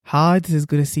Hi, this is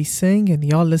Gurasi Singh, and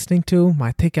you're listening to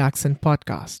my Thick Accent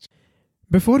podcast.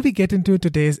 Before we get into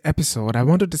today's episode, I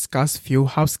want to discuss a few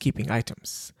housekeeping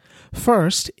items.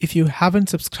 First, if you haven't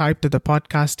subscribed to the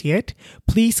podcast yet,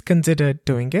 please consider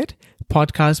doing it.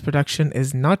 Podcast production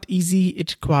is not easy,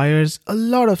 it requires a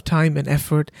lot of time and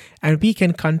effort, and we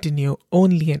can continue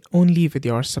only and only with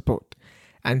your support.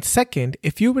 And second,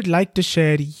 if you would like to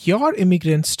share your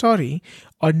immigrant story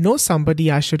or know somebody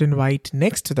I should invite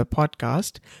next to the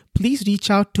podcast, please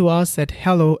reach out to us at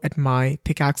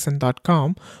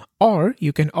hello@mythickaccent.com, or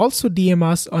you can also DM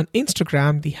us on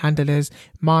Instagram. The handle is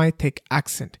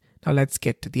mythickaccent. Now let's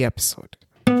get to the episode.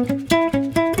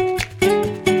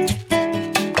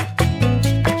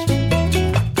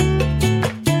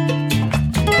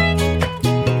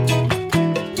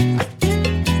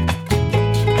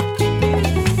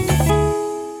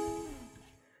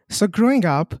 So growing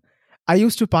up, I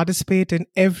used to participate in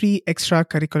every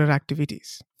extracurricular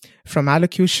activities, from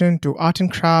allocution to art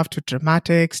and craft to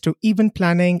dramatics to event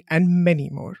planning and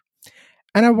many more.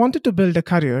 And I wanted to build a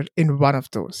career in one of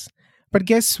those. But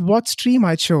guess what stream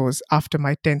I chose after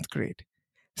my 10th grade?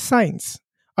 Science,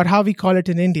 or how we call it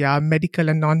in India, medical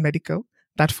and non-medical,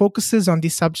 that focuses on the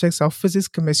subjects of physics,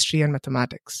 chemistry, and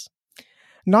mathematics.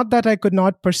 Not that I could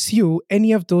not pursue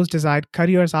any of those desired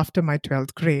careers after my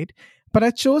 12th grade, but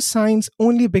I chose science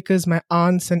only because my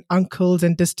aunts and uncles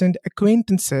and distant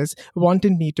acquaintances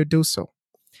wanted me to do so.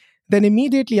 Then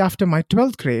immediately after my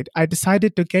 12th grade, I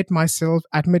decided to get myself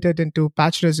admitted into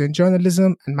bachelor's in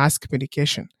journalism and mass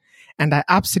communication. And I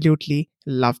absolutely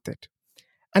loved it.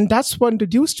 And that's what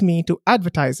introduced me to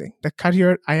advertising, the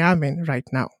career I am in right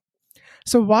now.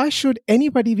 So why should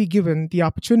anybody be given the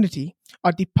opportunity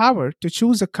or the power to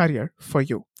choose a career for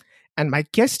you? And my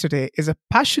guest today is a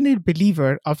passionate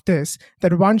believer of this,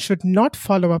 that one should not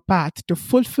follow a path to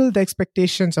fulfill the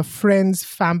expectations of friends,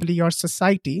 family, or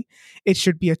society. It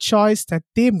should be a choice that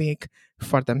they make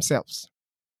for themselves.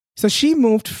 So she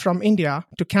moved from India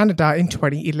to Canada in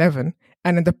 2011,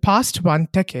 and in the past one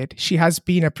decade, she has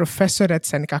been a professor at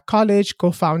Seneca College,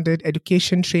 co-founded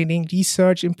education, training,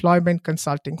 research, employment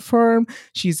consulting firm.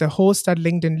 She's a host at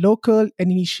LinkedIn Local,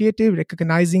 an initiative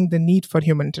recognizing the need for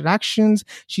human interactions.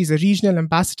 She's a regional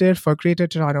ambassador for Greater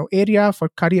Toronto Area for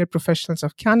Career Professionals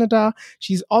of Canada.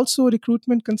 She's also a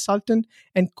recruitment consultant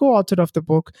and co-author of the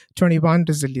book 21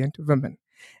 Resilient Women.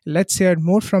 Let's hear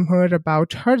more from her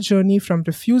about her journey from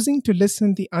refusing to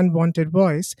listen the unwanted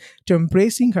voice to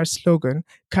embracing her slogan,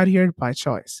 Career by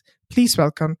Choice. Please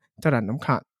welcome Taranum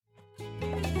Khan.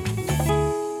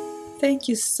 Thank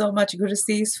you so much,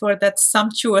 Gurasiz, for that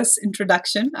sumptuous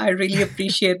introduction. I really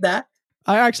appreciate that.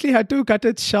 I actually had to cut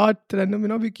it short,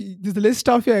 Taranum, because the list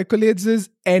of your accolades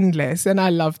is endless, and I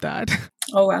love that.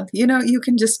 Oh, well, you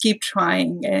can just keep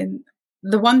trying. And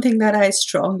the one thing that I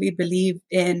strongly believe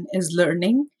in is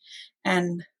learning,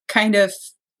 and kind of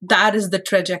that is the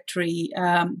trajectory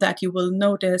that you will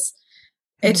notice.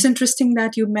 It's interesting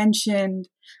that you mentioned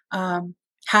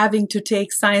having to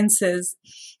take sciences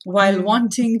while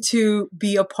wanting to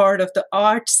be a part of the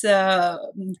arts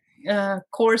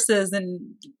courses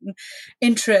and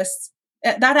interests.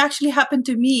 That actually happened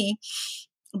to me,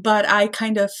 but I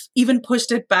kind of even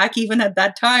pushed it back even at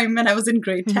that time when I was in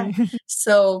grade 10.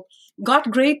 So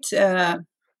got great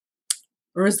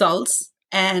results.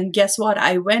 And guess what?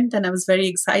 I went and I was very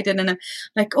excited. And I'm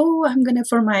like, I'm going to,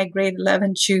 for my grade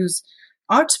 11, choose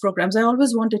arts programs. I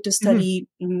always wanted to study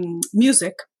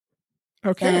music.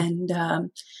 Okay. And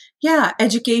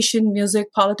education,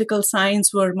 music, political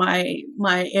science were my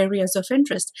areas of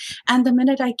interest. And the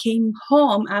minute I came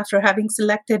home after having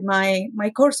selected my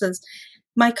courses,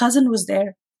 my cousin was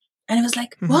there. And I was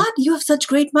like, what? You have such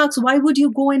great marks. Why would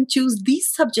you go and choose these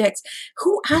subjects?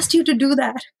 Who asked you to do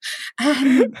that?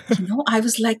 And, I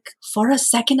was like, for a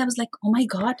second, I was like, oh my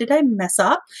God, did I mess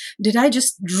up? Did I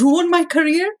just ruin my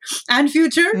career and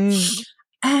future?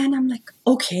 And I'm like,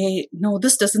 okay, no,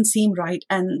 this doesn't seem right.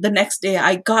 And the next day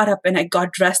I got up and I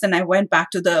got dressed and I went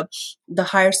back to the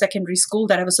higher secondary school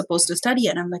that I was supposed to study.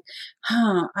 And I'm like,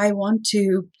 I want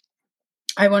to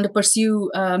pursue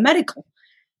medical.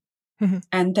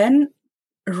 And then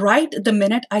right the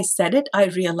minute I said it, I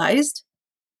realized,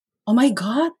 oh my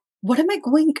God, what am I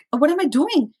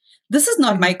doing? This is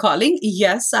not my calling.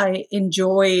 Yes, I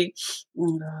enjoy,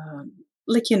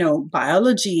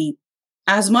 biology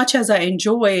as much as I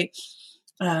enjoy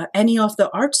any of the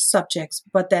arts subjects.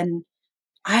 But then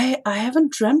I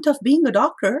haven't dreamt of being a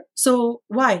doctor. So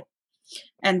why?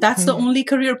 And that's the only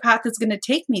career path it's going to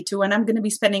take me to. And I'm going to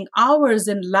be spending hours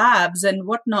in labs and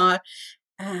whatnot.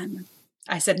 And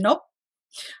I said, nope.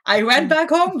 I went back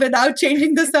home without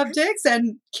changing the subjects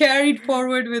and carried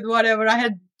forward with whatever I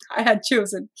I had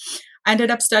chosen. I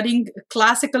ended up studying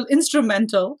classical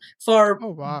instrumental for,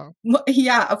 Oh, wow.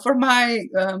 yeah, for my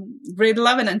grade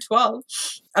 11 and 12,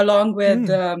 along with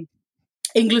Hmm.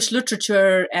 English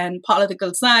literature and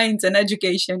political science and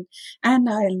education. And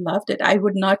I loved it. I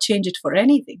would not change it for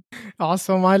anything.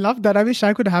 Awesome. I love that. I wish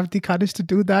I could have the courage to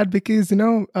do that because,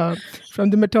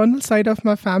 from the maternal side of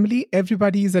my family,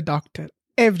 everybody is a doctor.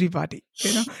 Everybody,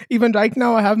 even right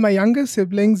now, I have my younger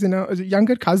siblings,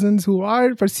 younger cousins who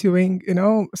are pursuing,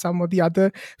 some of the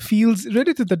other fields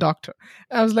related to the doctor.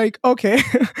 I was like, okay,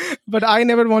 but I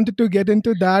never wanted to get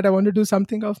into that. I wanted to do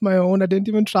something of my own. I didn't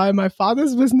even try my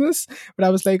father's business, but I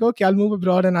was like, okay, I'll move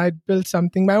abroad and I build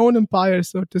something, my own empire,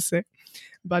 so to say.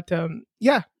 But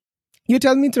yeah, you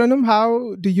tell me, Taranum,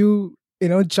 how do you,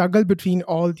 juggle between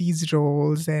all these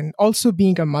roles and also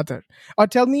being a mother? Or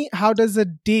tell me, how does a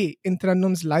day in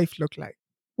Taranum's life look like?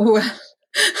 Well,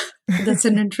 that's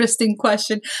an interesting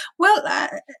question. Well,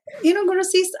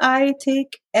 Gurusis, I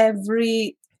take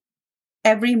every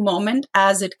moment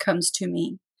as it comes to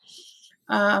me.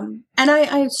 And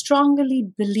I strongly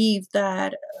believe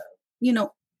that, you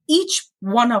know, each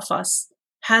one of us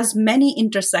has many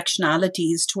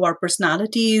intersectionalities to our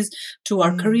personalities, to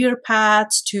our Mm, career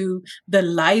paths, to the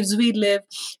lives we live.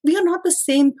 We are not the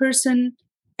same person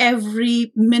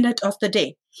every minute of the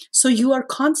day. So you are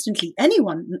constantly,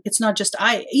 anyone, it's not just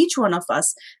I, each one of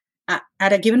us,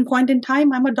 at a given point in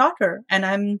time, I'm a daughter and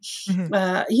I'm,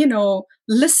 mhm,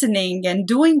 listening and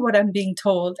doing what I'm being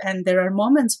told. And there are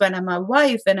moments when I'm a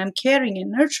wife and I'm caring and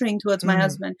nurturing towards my mhm,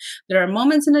 husband. There are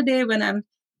moments in a day when I'm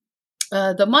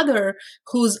the mother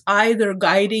who's either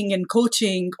guiding and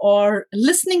coaching or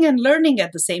listening and learning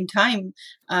at the same time,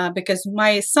 because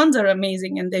my sons are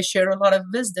amazing and they share a lot of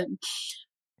wisdom.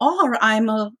 Or I'm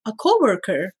a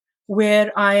coworker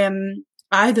where I am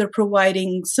either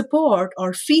providing support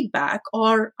or feedback,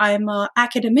 or I'm an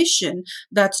academician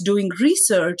that's doing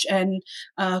research and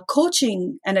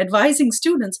coaching and advising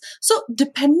students. So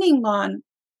depending on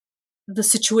the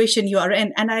situation you are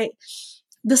in, and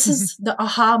this mhm, is the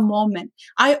aha moment.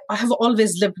 I have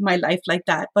always lived my life like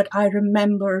that, but I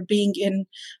remember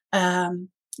um,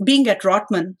 being at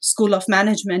Rotman School of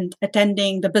Management,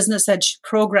 attending the Business Edge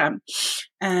program,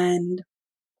 and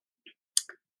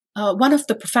one of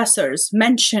the professors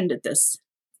mentioned this: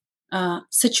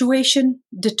 situation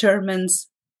determines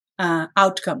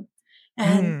outcome,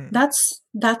 and mm, that's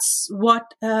what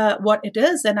it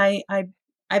is. And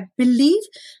I believe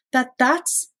that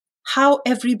that's how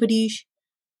everybody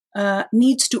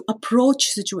needs to approach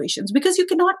situations, because you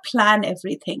cannot plan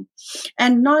everything,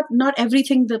 and not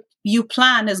everything that you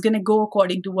plan is going to go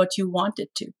according to what you want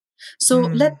it to. So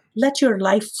mm. let your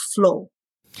life flow.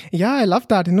 Yeah, I love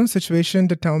that. Situation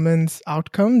determines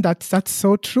outcome. That's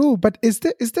so true. But is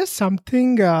there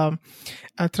something,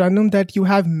 Tranum, that you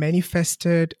have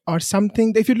manifested, or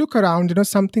something? If you look around,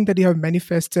 something that you have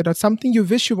manifested, or something you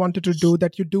wish you wanted to do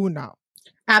that you do now.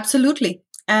 Absolutely.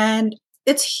 And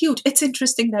it's huge. It's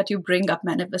interesting that you bring up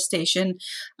manifestation,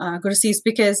 Gursis,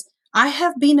 because I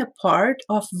have been a part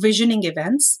of visioning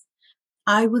events,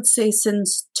 I would say,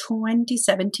 since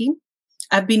 2017.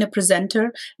 I've been a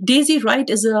presenter. Daisy Wright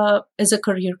is a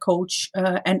career coach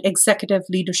and executive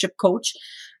leadership coach,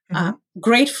 Hmm.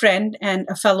 great friend and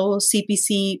a fellow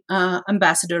CPC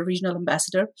ambassador, regional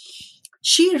ambassador.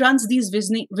 She runs these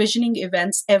visioning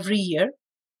events every year,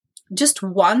 just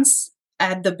once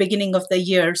at the beginning of the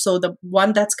year. So the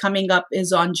one that's coming up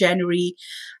is on January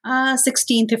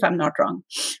 16th, if I'm not wrong.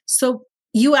 So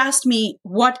you asked me,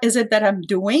 what is it that I'm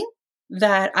doing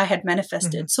that I had Hmm.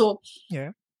 manifested? So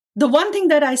Yeah. the one thing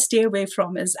that I stay away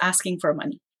from is asking for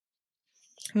money.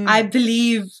 Hmm. I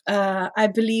believe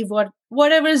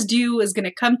whatever is due is going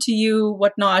to come to you.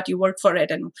 Whatnot, you work for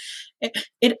it, and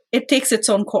it takes its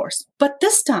own course. But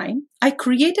this time, I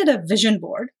created a vision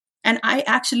board, and I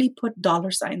actually put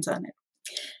dollar signs on it.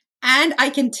 And I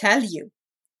can tell you,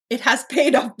 it has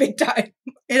paid off big time.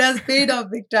 It has paid off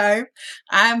big time.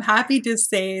 I'm happy to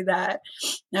say that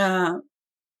uh,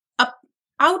 up,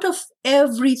 out of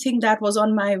everything that was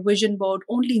on my vision board,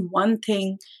 only one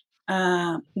thing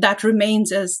that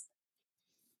remains is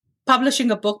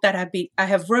publishing a book that I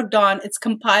have worked on. It's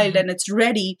compiled Hmm. and it's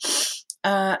ready.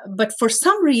 But for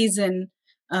some reason,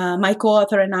 my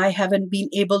co-author and I haven't been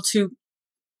able to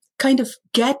kind of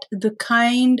get the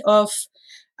kind of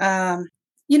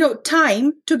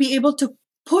time to be able to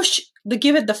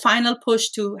give it the final push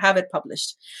to have it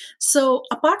published. So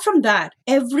apart from that,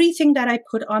 everything that I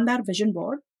put on that vision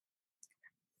board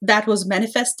that was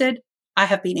manifested, I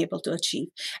have been able to achieve.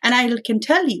 And I can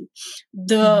tell you,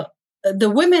 Hmm. the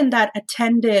women that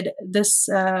attended this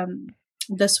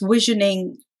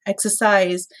visioning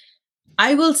exercise,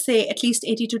 I will say at least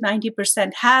 80 to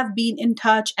 90% have been in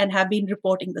touch and have been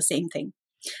reporting the same thing,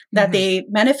 that Hmm. they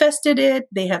manifested it,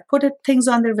 they have put things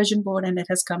on their vision board, and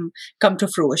it has come to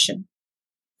fruition.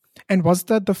 And was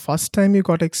that the first time you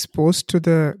got exposed to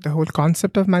the whole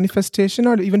concept of manifestation,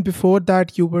 or even before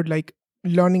that you were like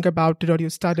learning about it, or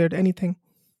you studied anything?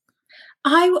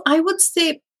 I would say,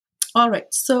 all right.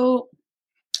 So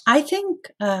I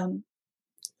think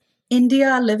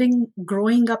India,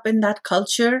 growing up in that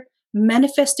culture,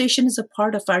 manifestation is a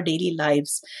part of our daily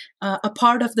lives, a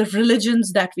part of the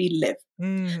religions that we live.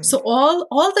 Mm. So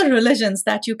all the religions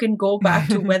that you can go back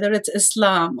to, whether it's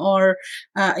Islam or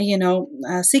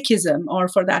Sikhism, or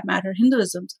for that matter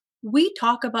Hinduism, we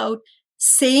talk about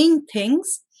saying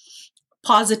things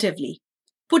positively,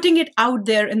 putting it out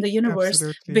there in the universe.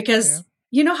 Absolutely. Yeah. Because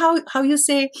you know how you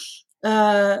say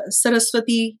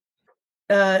Saraswati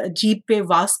jeep पे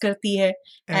वास करती है,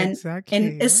 and in Exactly.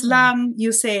 Yeah. Islam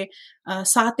you say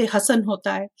सात हसन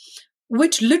होता है,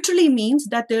 which literally means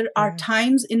that there are Yeah.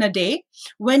 times in a day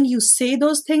when you say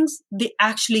those things, they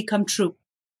actually come true.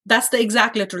 That's the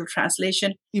exact literal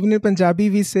translation. Even in Punjabi,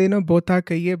 we say, no, bota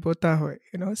kahiye, bota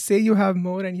hoye. Say you have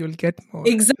more and you'll get more. That's how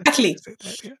we Exactly. say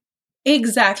that. Yeah.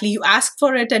 Exactly. You ask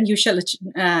for it and you shall,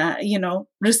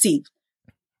 receive.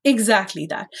 Exactly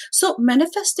that. So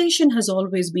manifestation has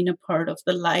always been a part of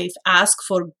the life. Ask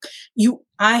for you.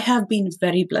 I have been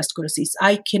very blessed, Gurasis.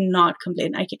 I cannot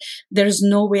complain. There's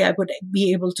no way I would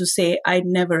be able to say I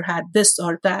never had this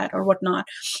or that or whatnot.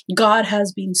 God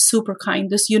has been super kind.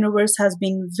 This universe has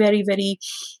been very, very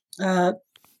uh,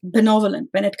 benevolent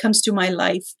when it comes to my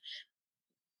life.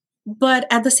 But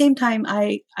at the same time,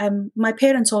 my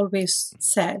parents always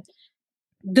said,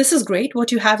 this is great,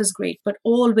 what you have is great, but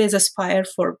always aspire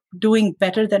for doing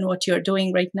better than what you're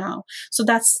doing right now. So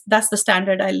that's the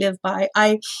standard I live by.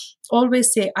 I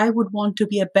always say I would want to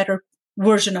be a better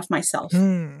version of myself,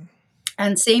 Hmm.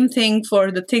 and same thing for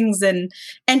the things and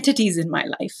entities in my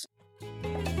life.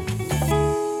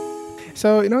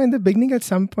 So, in the beginning, at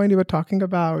some point, you were talking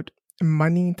about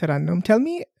money, Taranum. Tell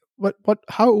me,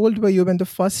 how old were you when the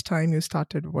first time you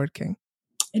started working?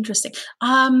 Interesting.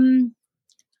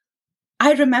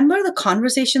 I remember the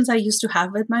conversations I used to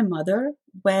have with my mother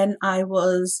when I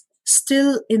was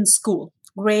still in school,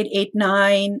 grade 8,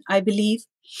 9, I believe.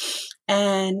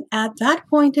 And at that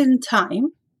point in time,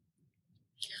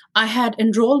 I had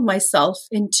enrolled myself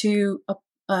into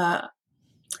uh,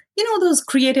 those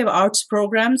creative arts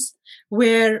programs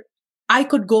where I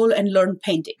could go and learn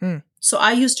painting. Hmm. So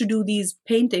I used to do these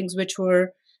paintings, which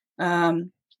were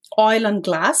um, oil on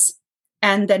glass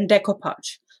and then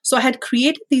decoupage. So I had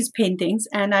created these paintings,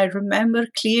 and I remember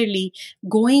clearly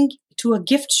going to a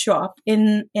gift shop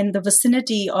in the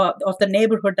vicinity of the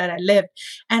neighborhood that I lived,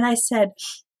 and I said,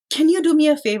 can you do me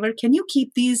a favor? Can you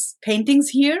keep these paintings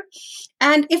here?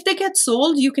 And if they get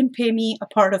sold, you can pay me a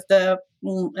part of the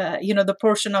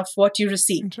portion of what you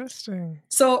receive. Interesting.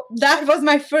 So that was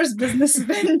my first business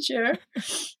venture.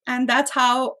 And that's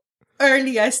how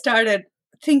early I started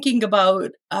thinking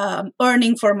about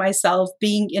earning for myself,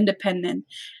 being independent.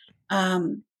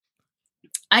 Um,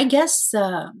 I guess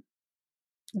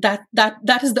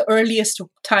that is the earliest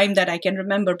time that I can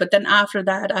remember. But then after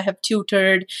that, I have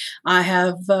tutored. I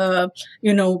have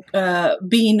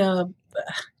been a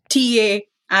TA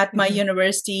at my Mhm.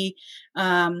 university.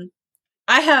 Um,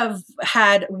 I have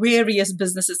had various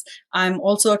businesses. I'm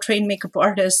also a trained makeup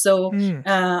artist, so Hmm.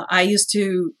 I used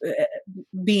to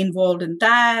be involved in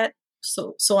that.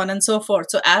 So on and so forth.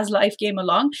 So as life came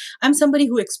along, I'm somebody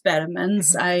who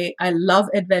experiments. Mhm. I love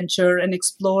adventure and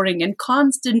exploring and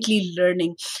constantly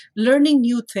learning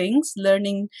new things,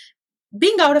 learning,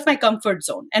 being out of my comfort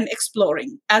zone and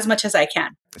exploring as much as I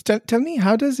can. Tell me,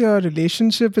 how does your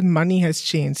relationship with money has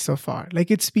changed so far?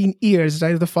 Like, it's been years,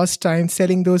 right? The first time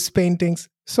selling those paintings,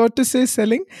 so to say,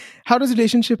 selling. How does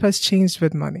relationship has changed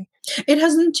with money? It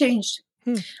hasn't changed.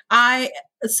 Hmm. I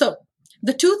so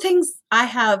the two things I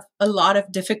have a lot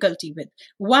of difficulty with.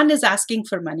 One is asking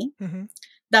for money. Mhm.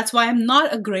 That's why I'm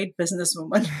not a great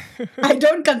businesswoman. I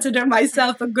don't consider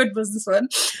myself a good businesswoman,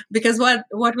 because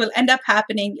what will end up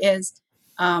happening is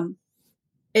um,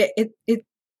 it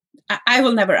I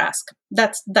will never ask.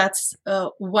 That's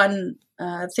one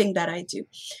thing that I do,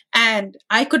 and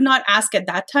I could not ask at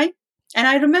that time. And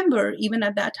I remember even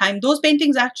at that time, those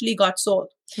paintings actually got sold,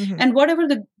 Mhm. and whatever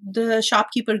the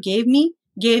shopkeeper gave me,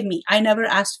 gave me. I never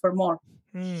asked for more.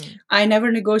 Hmm. I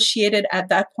never negotiated at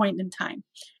that point in time.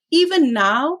 Even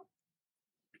now,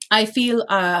 I feel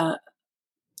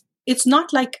it's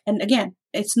not like, and again,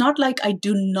 it's not like I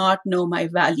do not know my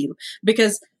value,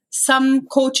 because some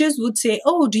coaches would say,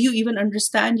 oh, do you even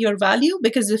understand your value?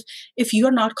 Because if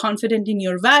you're not confident in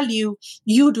your value,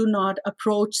 you do not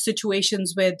approach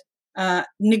situations with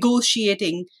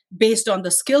negotiating based on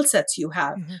the skill sets you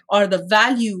have or the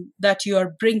value that you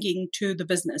are bringing to the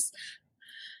business.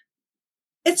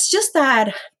 It's just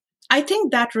that I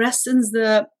think that rests in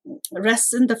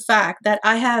the fact that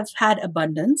I have had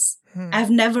abundance. I've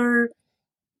never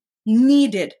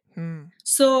needed.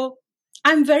 So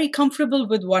I'm very comfortable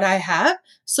with what I have.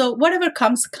 So whatever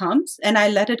comes, and I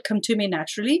let it come to me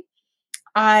naturally.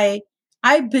 I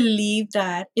believe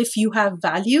that if you have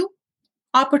value,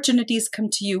 opportunities come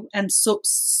to you, and so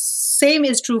same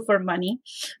is true for money.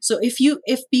 So if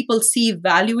people see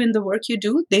value in the work you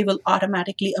do, they will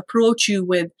automatically approach you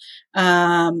with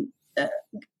a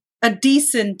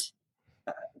decent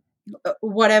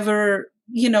whatever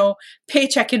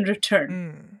paycheck in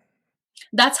return.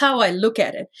 That's how I look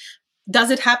at it.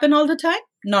 Does it happen all the time?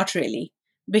 Not really,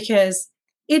 because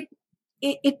it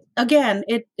again,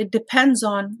 it depends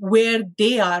on where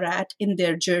they are at in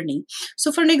their journey.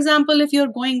 So for an example, if you're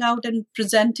going out and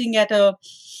presenting at a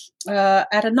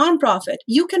nonprofit,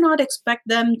 you cannot expect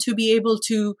them to be able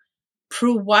to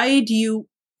provide you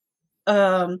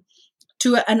to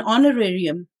an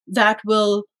honorarium that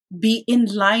will be in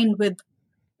line with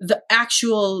the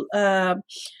actual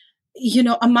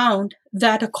amount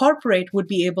that a corporate would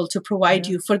be able to provide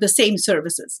you for the same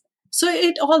services. So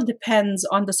it all depends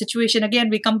on the situation. Again,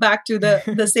 we come back to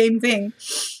the same thing,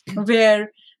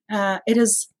 where it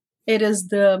is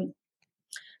the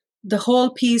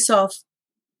whole piece of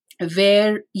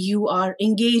where you are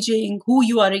engaging, who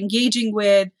you are engaging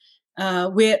with,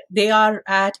 where they are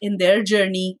at in their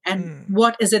journey, and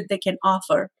what is it they can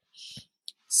offer.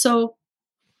 So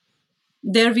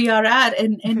there we are at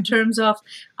in terms of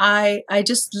I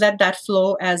just let that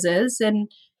flow as is, and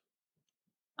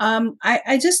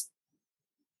I just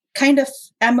kind of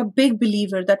am a big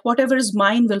believer that whatever is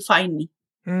mine will find me.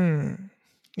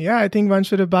 Yeah, I think one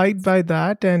should abide by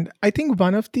that. And I think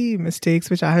one of the mistakes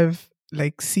which I have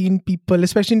seen people,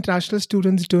 especially international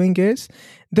students, doing is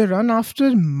they run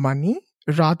after money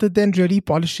rather than really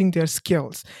polishing their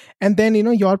skills. And then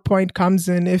your point comes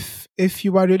in, if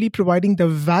you are really providing the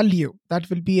value that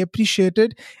will be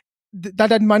appreciated,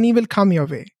 that money will come your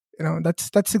way.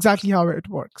 That's exactly how it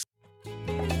works.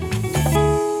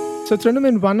 So, Taranum,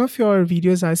 in one of your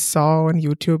videos I saw on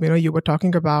YouTube, you were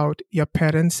talking about your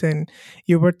parents and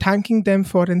you were thanking them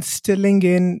for instilling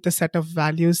in the set of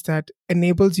values that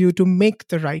enables you to make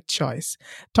the right choice.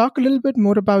 Talk a little bit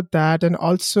more about that, and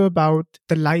also about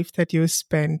the life that you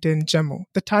spent in Jammu,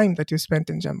 the time that you spent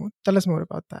in Jammu. Tell us more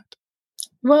about that.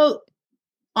 Well,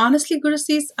 honestly,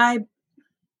 Gurusis,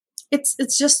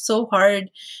 it's just so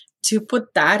hard to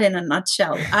put that in a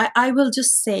nutshell. I will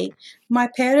just say my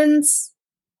parents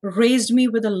raised me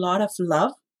with a lot of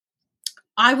love.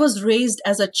 I was raised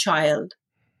as a child,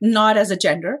 not as a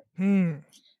gender.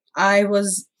 I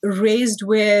was raised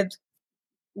with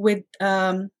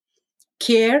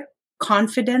care,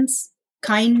 confidence,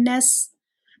 kindness,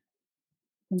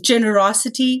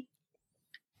 generosity,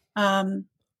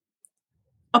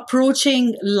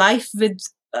 approaching life with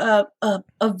a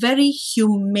very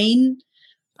humane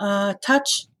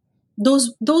touch.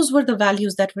 Those were the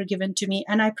values that were given to me,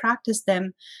 and I practice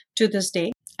them to this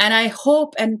day. And I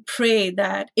hope and pray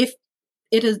that if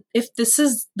this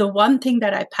is the one thing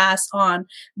that I pass on,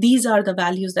 these are the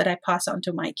values that I pass on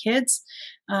to my kids,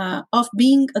 of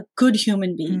being a good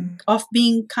human being, of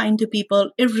being kind to people,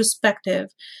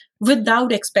 irrespective,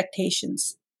 without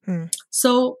expectations.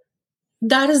 So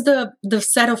that is the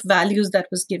set of values that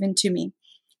was given to me.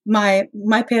 My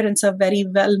parents are very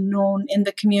well known in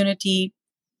the community.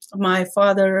 My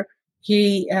father,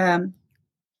 he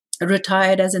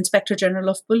retired as Inspector General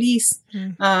of Police,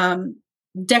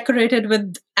 decorated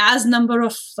with as number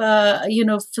of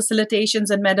facilitations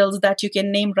and medals that you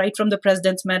can name, right from the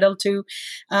President's Medal to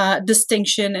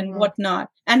distinction and whatnot,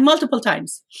 and multiple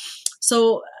times.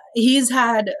 So he's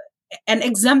had an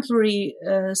exemplary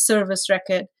service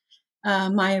record.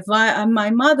 My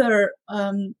mother,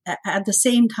 at the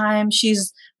same time,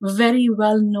 she's very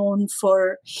well known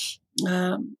for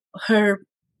her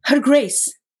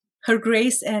grace,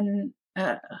 and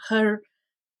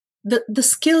the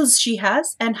skills she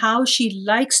has and how she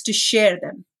likes to share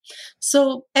them.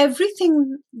 So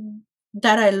everything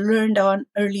that I learned on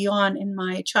early on in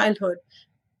my childhood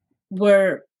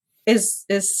is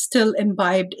still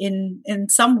imbibed in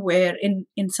somewhere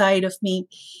inside of me.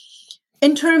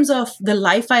 In terms of the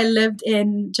life I lived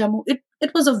in Jammu,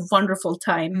 it was a wonderful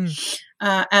time.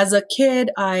 As a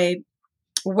kid, I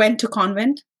went to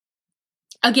convent.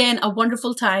 Again, a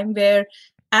wonderful time where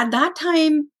at that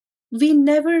time, we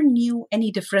never knew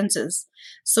any differences.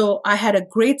 So I had a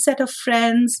great set of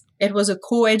friends. It was a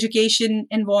co-education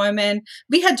environment.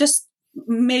 We had just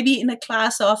maybe in a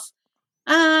class of,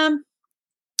 um,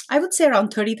 I would say around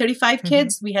 30, 35 Mm-hmm.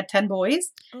 kids. We had 10 boys,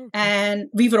 Okay. and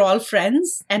we were all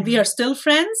friends, and we are still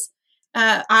friends.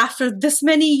 After this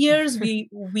many years,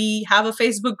 we have a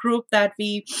Facebook group that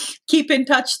we keep in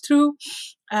touch through.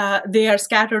 They are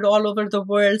scattered all over the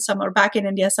world. Some are back in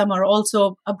India, some are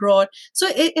also abroad. So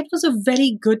it was a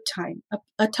very good time,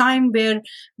 a time where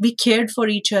we cared for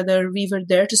each other. We were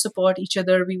there to support each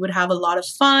other. We would have a lot of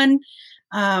fun.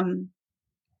 Um,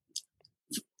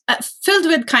 Filled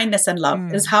with kindness and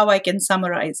love is Mm. how I can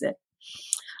summarize it.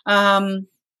 Um,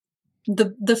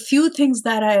 the few things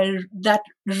that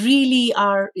really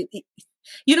are,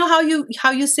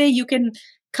 how you say you can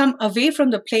come away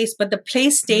from the place, but the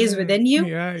place stays within you.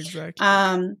 Yeah, exactly.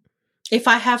 Um, if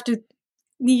I have to,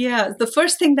 yeah, the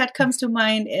first thing that comes to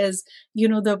mind is,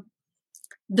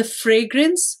 the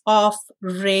fragrance of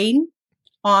rain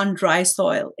on dry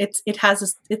soil. It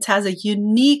has a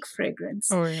unique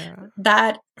fragrance Oh yeah.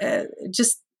 that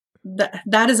just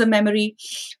that is a memory.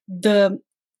 The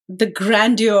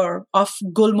grandeur of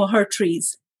gulmohar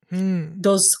trees, Hmm.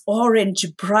 those orange,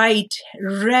 bright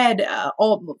red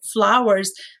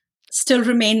flowers, still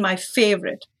remain my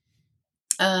favorite.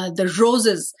 The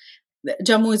roses.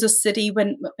 Jammu is a city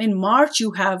when in March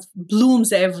you have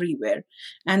blooms everywhere,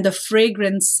 and the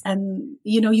fragrance, and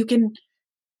you can,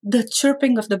 the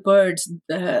chirping of the birds,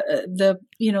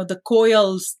 the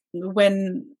koils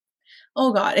when,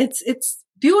 oh God, it's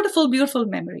beautiful, beautiful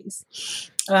memories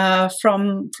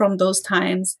from those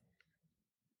times.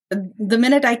 The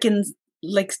minute I can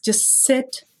like just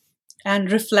sit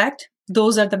and reflect,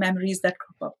 those are the memories that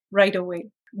crop up right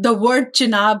away. The word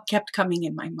Chenab kept coming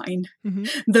in my mind. Mm-hmm.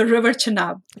 The river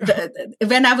Chenab.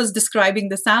 When I was describing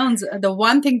the sounds, the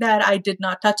one thing that I did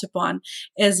not touch upon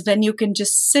is when you can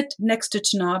just sit next to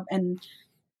Chenab and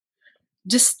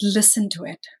just listen to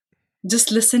it.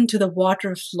 Just listen to the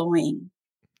water flowing.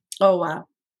 Oh wow.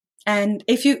 And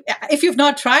if you've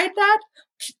not tried that,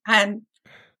 and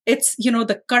it's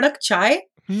the kadak chai,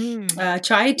 Hmm.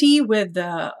 chai tea with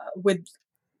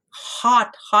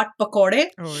hot pakode,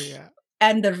 Oh yeah.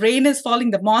 and the rain is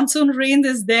falling, the monsoon rain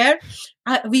is there.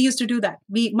 We used to do that.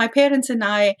 My parents and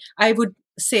I would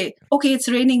say, okay, it's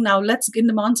raining now, let's, in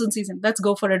the monsoon season, let's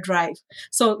go for a drive.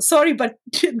 So sorry, but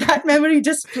that memory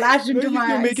just flashed No, into you're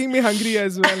my eyes. making me hungry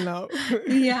as well now.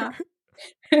 Yeah.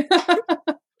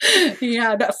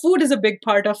 Yeah, the food is a big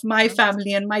part of my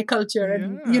family and my culture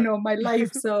and Yeah. my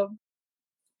life. So,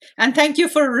 and thank you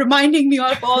for reminding me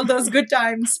of all those good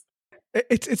times.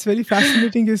 It's very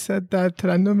fascinating you said that,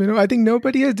 Taranum. I think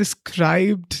nobody has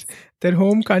described their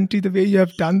home country the way you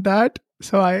have done that.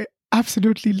 So I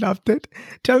absolutely loved it.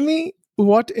 Tell me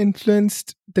what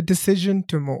influenced the decision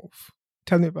to move.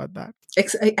 Tell me about that.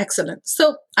 Excellent.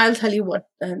 So I'll tell you what,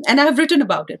 and I've written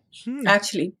about it Hmm.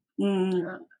 actually.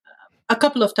 A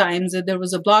couple of times. There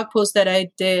was a blog post that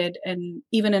I did, and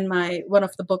even in my one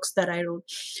of the books that I wrote.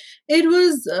 It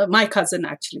was my cousin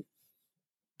actually.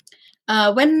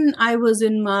 When I was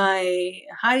in my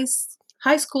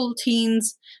high school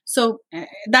teens, so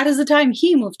that is the time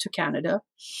he moved to Canada,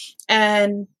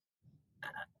 and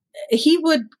he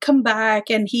would come back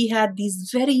and he had these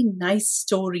very nice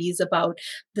stories about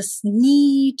this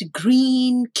neat,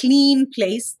 green, clean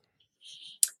place.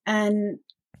 And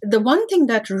the one thing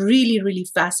that really, really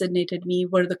fascinated me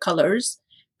were the colors.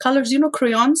 Colors,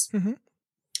 crayons. Mm-hmm.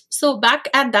 So back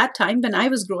at that time when I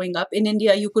was growing up in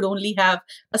India, you could only have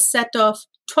a set of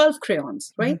 12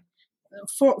 crayons, Mm-hmm. right?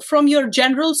 From your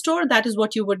general store, that is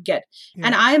what you would get.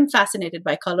 And Yeah. I am fascinated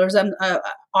by colors, and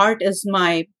art is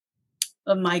my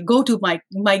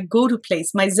go-to place,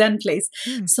 my zen place.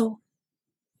 Hmm. So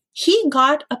he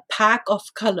got a pack of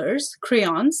colors,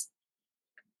 crayons,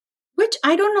 which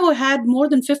I don't know had more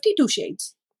than 52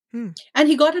 shades. Hmm. And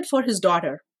he got it for his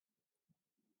daughter.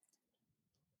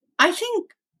 I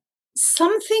think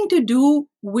something to do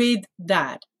with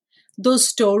that, those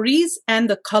stories and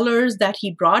the colors that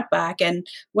he brought back. And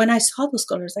when I saw those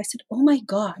colors, I said, oh my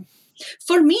God.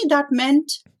 For me, that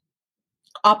meant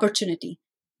opportunity.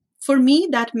 For me,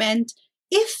 that meant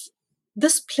if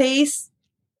this place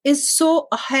is so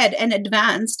ahead and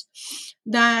advanced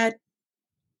that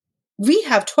we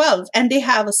have 12 and they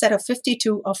have a set of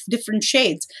 52 of different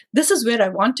shades, this is where I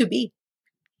want to be.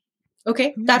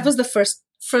 Okay, that Hmm. was the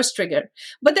first trigger.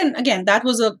 But then again, that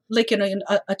was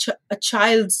a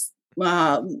child's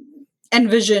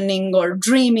envisioning or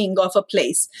dreaming of a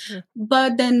place. Yeah.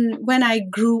 But then when I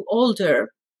grew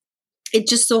older, it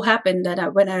just so happened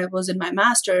that when I was in my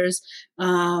master's,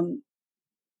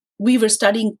 we were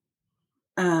studying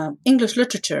English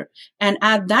literature. And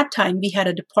at that time, we had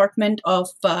a department of,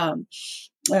 uh,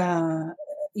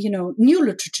 new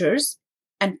literatures.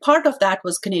 And part of that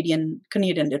was Canadian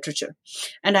literature.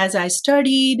 And as I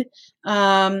studied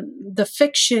the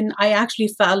fiction, I actually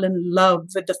fell in love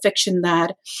with the fiction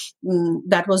that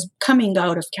was coming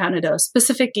out of Canada.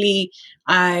 Specifically,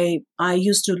 I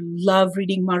used to love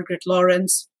reading Margaret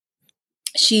Lawrence.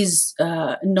 She's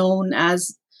known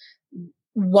as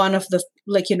one of the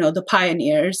the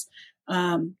pioneers.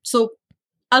 So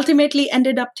ultimately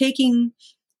ended up taking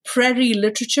prairie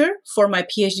literature for my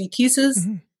PhD thesis.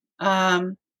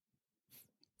 Um,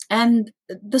 and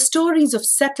the stories of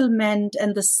settlement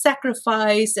and the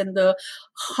sacrifice and the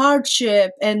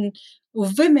hardship and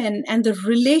women and the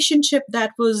relationship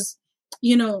that was,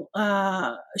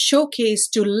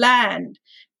 showcased to land,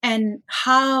 and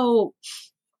how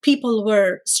people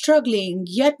were struggling,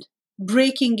 yet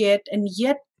breaking it, and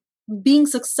yet being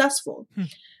successful,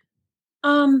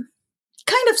 kind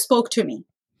of spoke to me.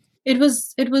 It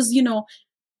was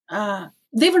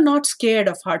they were not scared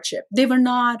of hardship. They would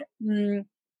not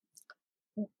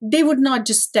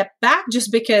just step back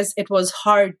just because it was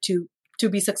hard to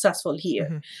be successful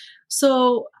here.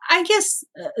 So I guess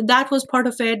that was part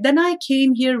of it. Then I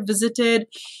came here, visited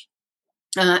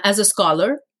as a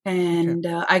scholar, and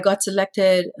I got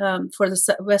selected for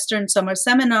the Western Summer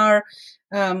Seminar.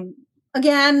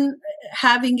 Again,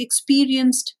 having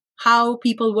experienced how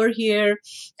people were here,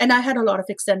 and I had a lot of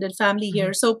extended family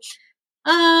here. So,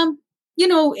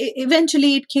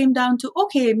 eventually it came down to,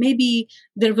 okay, maybe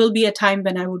there will be a time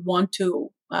when I would want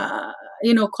to,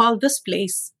 call this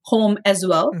place home as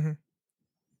well.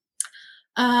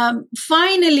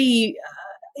 Finally,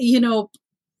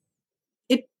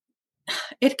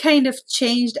 it kind of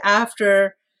changed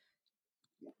after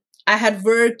I had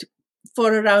worked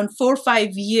for around 4 or 5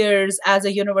 years as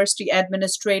a university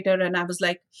administrator, and I was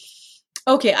like,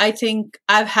 okay, I think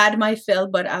I've had my fill,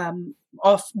 but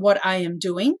of what I am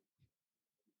doing,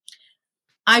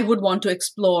 I would want to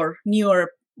explore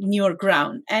newer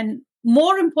ground. And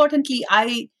more importantly,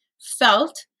 I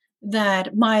felt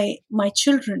that my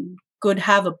children could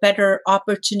have a better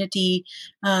opportunity,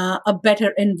 a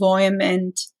better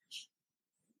environment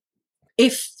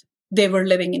if they were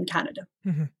living in Canada.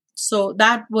 So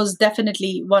that was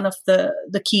definitely one of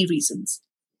the key reasons.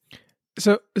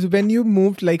 So when you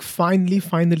moved, like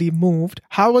finally moved,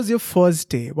 how was your first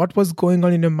day? What was going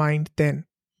on in your mind then?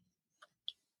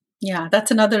 Yeah, that's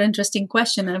another interesting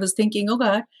question. I was thinking, oh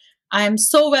God, I am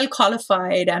so well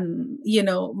qualified, and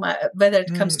whether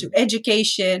it comes to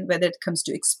education, whether it comes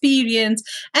to experience,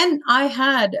 and I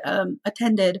had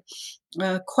attended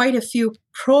quite a few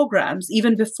programs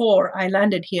even before I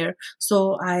landed here.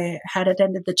 So I had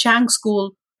attended the Chang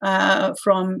School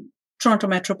from Toronto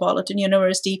Metropolitan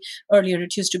University. Earlier,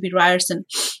 it used to be Ryerson.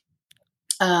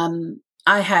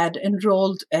 I had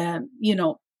enrolled,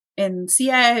 in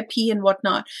CIIP and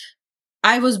whatnot.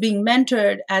 I was being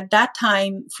mentored at that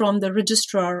time from the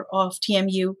registrar of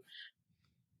TMU.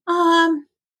 All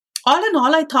in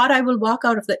all, I thought I will walk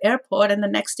out of the airport and the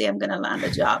next day I'm going to land a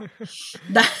job.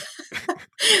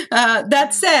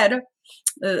 That said,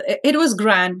 it was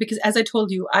grand because, as I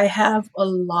told you, I have a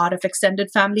lot of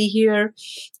extended family here.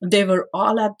 They were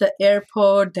all at the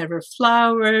airport. There were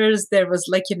flowers. There was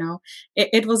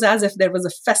it was as if there was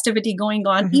a festivity going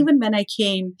on. Even when I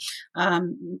came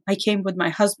with my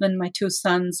husband, my 2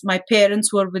 sons, my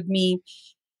parents were with me.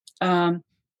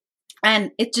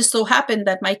 And it just so happened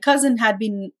that my cousin had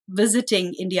been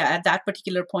visiting India at that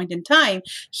particular point in time.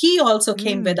 He also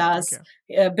came with us,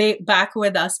 back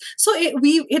with us. So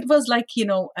it was like,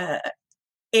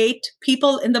 8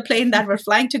 people in the plane that were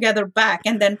flying together back.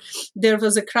 And then there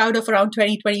was a crowd of around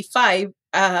 20-25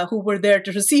 who were there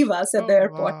to receive us at the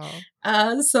airport.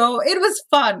 Wow. So it was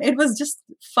fun. It was just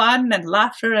fun and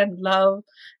laughter and love.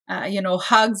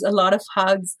 Hugs, a lot of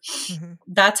hugs.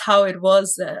 That's how it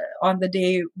was on the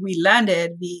day we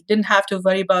landed. We didn't have to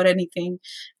worry about anything.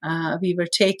 We were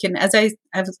taken, as I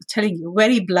was telling you,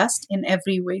 very blessed in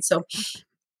every way. So,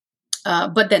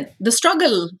 but then the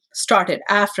struggle started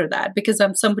after that, because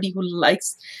I'm somebody who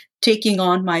likes taking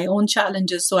on my own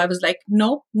challenges. So I was like,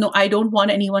 no, I don't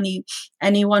want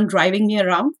anyone driving me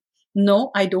around.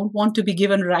 No, I don't want to be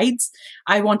given rides.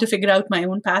 I want to figure out my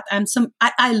own path.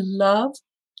 I love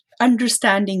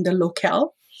understanding the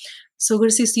locale. So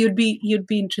Gursis, you'd be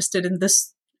interested in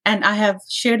this, and I have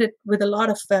shared it with a lot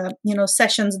of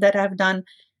sessions that I've done.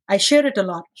 I share it a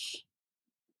lot.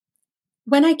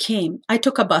 When I came, I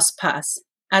took a bus pass.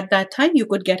 At that time, you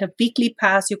could get a weekly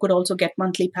pass. You could also get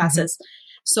monthly passes.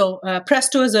 So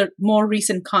Presto is a more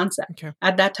recent concept.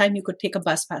 At that time, you could take a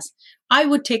bus pass. I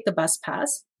would take the bus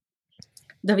pass.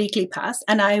 the weekly pass,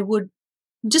 and I would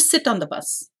just sit on the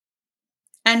bus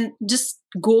and just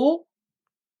go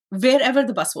wherever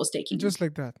the bus was taking me Just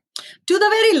like that. to the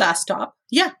very last stop.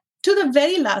 Yeah, to the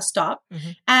very last stop.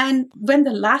 Hmm. And when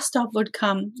the last stop would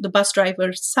come, the bus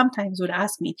driver sometimes would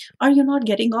ask me, "Are you not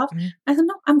getting off?" Hmm. I said,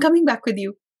 "No, I'm coming back with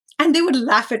you." And they would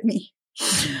laugh at me.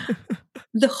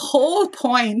 The whole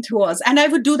point was, and I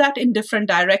would do that in different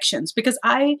directions because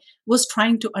I was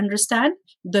trying to understand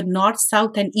the north,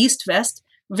 south, and east, west,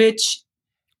 which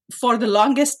for the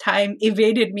longest time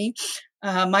evaded me.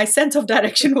 My sense of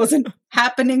direction wasn't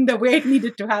happening the way it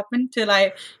needed to happen till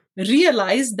I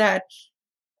realized that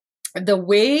the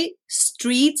way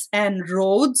streets and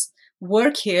roads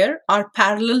work here are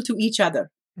parallel to each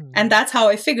other. And that's how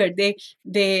I figured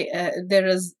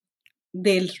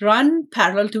they'll run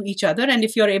parallel to each other, and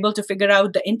if you're able to figure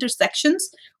out the intersections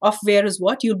of where is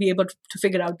what, you'll be able to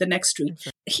figure out the next street.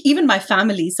 Even my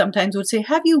family sometimes would say,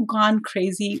 "Have you gone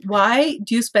crazy? Why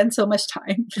do you spend so much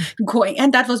time going?"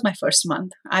 And that was my first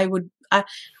month. I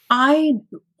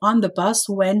on the bus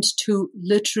went to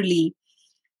literally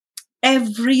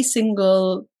every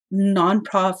single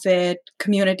nonprofit,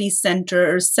 community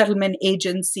center, settlement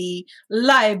agency,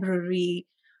 library,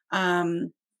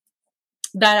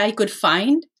 that I could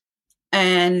find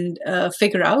and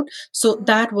figure out. So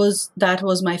that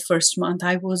was my first month.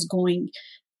 I was going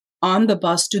on the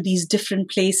bus to these different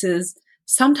places.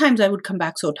 Sometimes I would come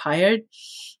back so tired,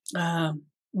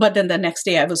 but then the next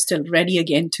day I was still ready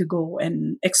again to go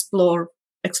and explore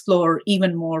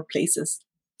even more places.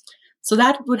 So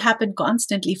that would happen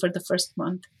constantly for the first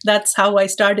month. That's how I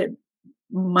started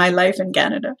my life in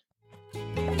Canada.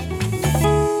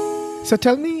 So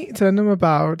tell me, Taranum,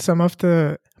 about some of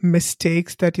the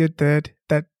mistakes that you did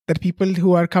that people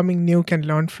who are coming new can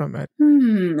learn from it.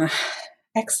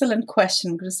 Excellent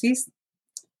question, Gracie.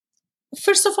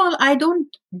 First of all, I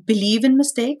don't believe in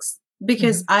mistakes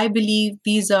because I believe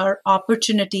these are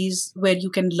opportunities where you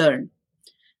can learn.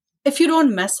 If you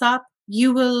don't mess up,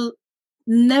 you will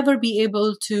never be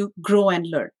able to grow and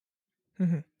learn.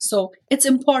 Mm-hmm. So it's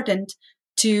important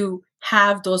to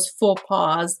have those faux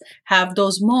pas, have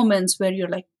those moments where you're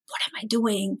like, what am I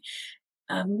doing?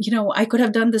 I could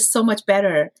have done this so much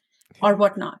better or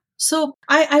whatnot. So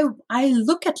I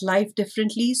look at life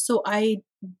differently. So I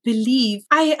believe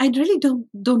I really don't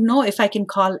know if I can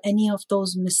call any of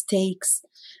those mistakes.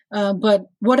 But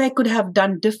what I could have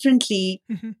done differently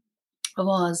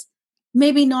was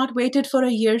maybe not waited for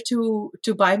a year to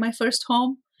buy my first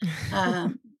home.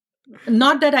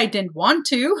 Not that I didn't want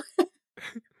to.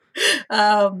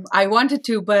 I wanted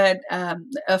to, but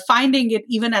finding it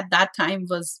even at that time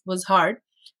was hard.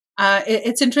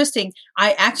 It's interesting.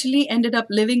 I actually ended up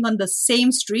living on the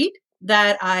same street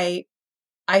that I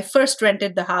first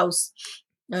rented the house.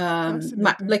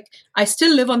 Fascinating. Like I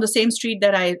still live on the same street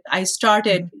that I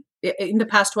started in the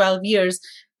past 12 years.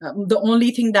 The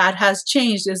only thing that has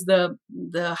changed is the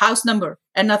house number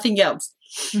and nothing else.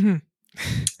 Mm-hmm.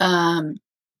 Um,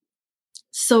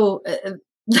 so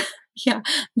yeah,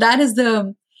 that is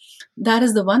the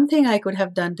one thing I could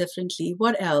have done differently.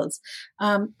 What else?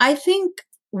 I think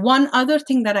one other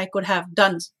thing that I could have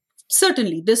done,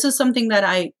 certainly this is something that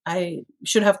I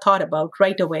should have thought about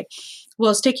right away,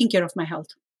 was taking care of my health.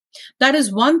 That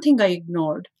is one thing I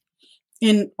ignored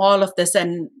in all of this.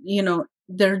 And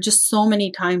there are just so many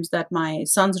times that my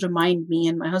sons remind me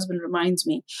and my husband reminds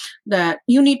me that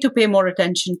you need to pay more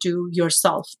attention to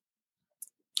yourself.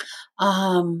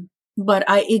 But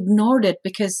I ignored it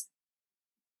because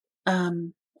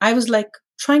I was like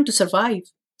trying to survive.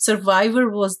 Survivor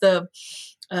was the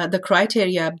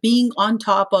criteria. Being on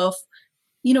top of,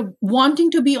 wanting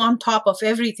to be on top of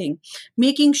everything,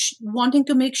 wanting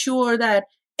to make sure that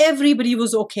everybody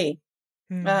was okay.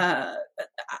 Uh,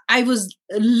 I was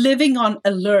living on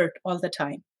alert all the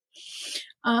time.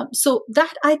 So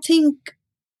that I think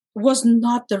was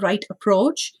not the right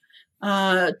approach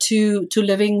to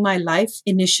living my life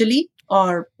initially,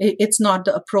 or it's not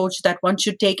the approach that one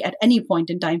should take at any point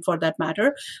in time for that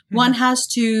matter. One has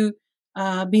to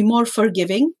be more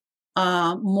forgiving,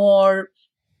 more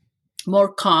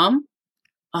calm,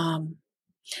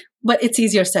 but it's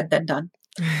easier said than done.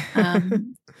 Yeah.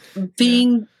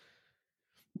 Being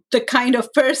the kind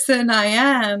of person I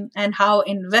am and how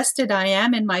invested I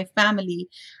am in my family,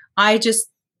 I just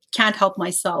can't help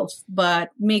myself but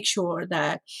make sure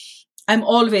that I'm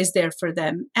always there for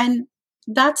them. And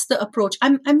that's the approach.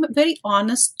 I'm very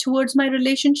honest towards my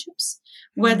relationships,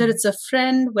 whether it's a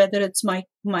friend, whether it's my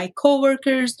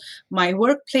coworkers, my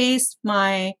workplace,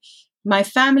 my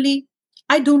family.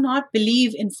 I do not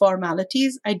believe in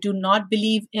formalities. I do not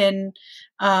believe in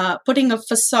putting up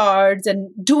facades and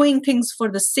doing things for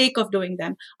the sake of doing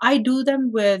them. I do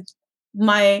them with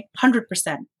my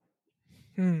 100%,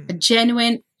 a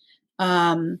Hmm.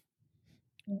 um,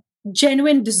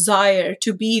 genuine desire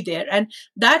to be there. And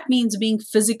that means being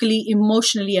physically,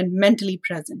 emotionally, and mentally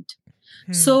present.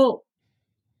 Hmm. So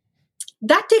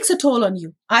that takes a toll on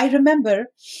you. I remember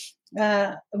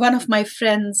one of my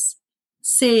friends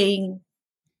saying,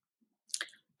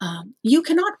 you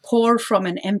cannot pour from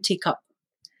an empty cup.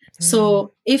 Hmm.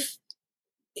 So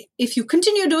if you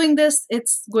continue doing this,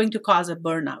 it's going to cause a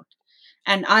burnout.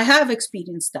 And I have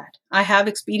experienced that. I have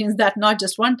experienced that not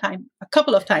just one time, a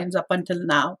couple of times up until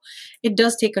now. It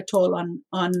does take a toll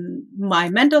on my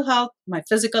mental health, my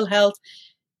physical health.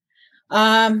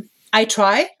 I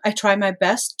try my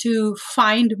best to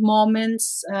find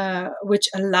moments which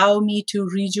allow me to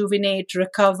rejuvenate,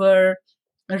 recover,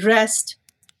 rest.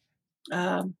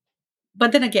 Um,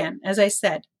 but then again, as I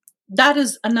said, that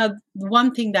is another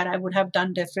one thing that I would have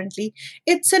done differently.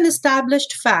 It's an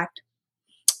established fact.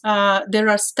 There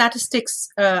are statistics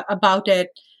about it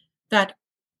that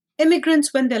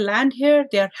immigrants, when they land here,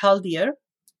 they are healthier,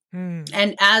 Hmm.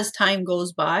 and as time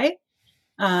goes by,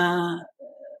 uh,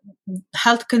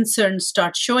 health concerns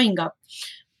start showing up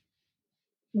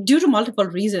due to multiple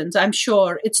reasons. I'm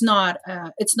sure it's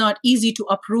not easy to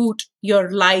uproot your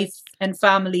life and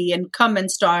family and come and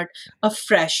start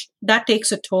afresh. That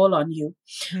takes a toll on you.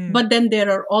 Hmm. But then there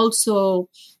are also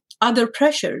other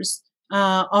pressures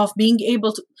of being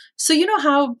able to. So you know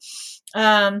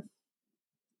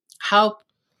how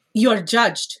you're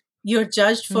judged. You're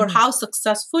judged for Hmm. how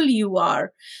successful you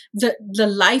are. The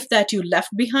life that you left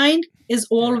behind is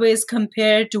Yeah. always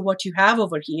compared to what you have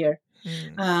over here.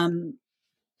 Hmm. Um,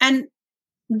 and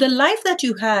the life that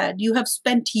you have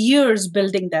spent years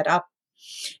building that up.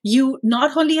 You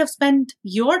not only have spent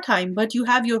your time, but you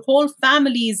have your whole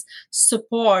family's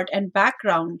support and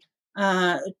background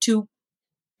to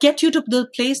get you to the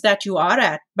place that you are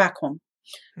at back home.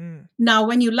 Hmm. Now,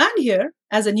 when you land here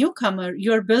as a newcomer,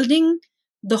 you're building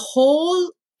the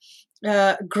whole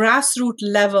grassroots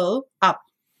level up.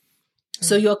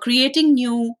 So Hmm. you're creating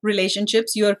new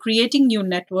relationships, you're creating new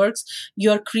networks,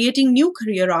 you're creating new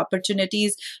career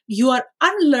opportunities, you are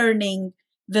unlearning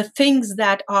the things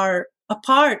that are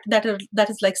that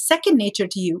is like second nature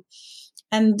to you.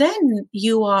 And then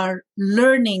you are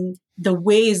learning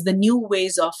the new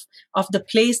ways of the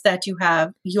place that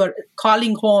you're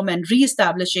calling home and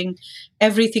reestablishing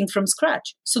everything from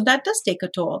scratch. So that does take a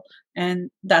toll.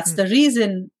 And that's Hmm. the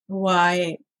reason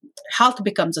why health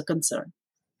becomes a concern.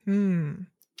 Hmm.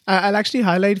 I'll actually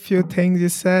highlight few things you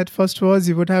said. First was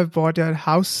you would have bought your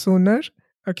house sooner.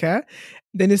 Okay.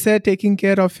 Then you said taking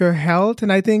care of your health.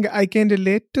 And I think I can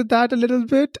relate to that a little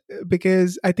bit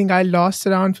because I think I lost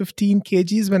around 15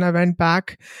 kgs when I went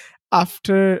back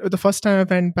after the first time I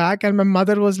went back. And my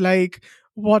mother was like,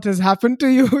 what has happened to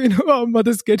you? You know, our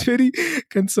mothers get very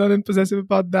concerned and possessive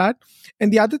about that.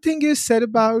 And the other thing you said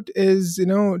about is, you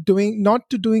know,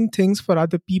 doing things for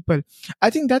other people. I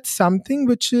think that's something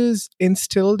which is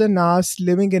instilled in us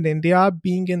living in India,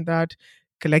 being in that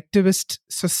collectivist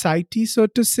society, so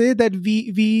to say, that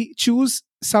we choose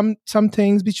some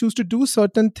things, we choose to do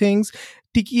certain things,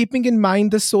 keeping in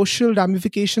mind the social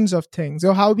ramifications of things,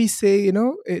 or how we say, you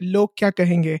know, log kya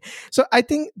kahenge. So I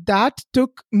think that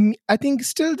took I think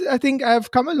still I think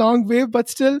I've come a long way, but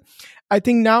still I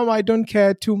think now I don't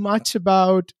care too much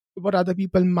about what other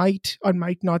people might or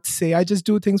might not say. I just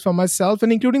do things for myself,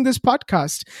 and including this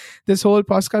podcast. This whole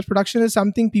podcast production is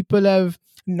something people have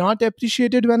not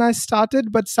appreciated when I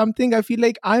started, but something I feel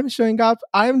like I'm showing up.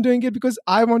 I'm doing it because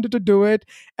I wanted to do it,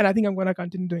 and I think I'm going to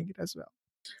continue doing it as well.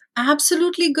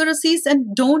 Absolutely, Gurasis,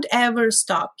 and don't ever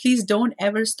stop. Please don't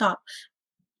ever stop.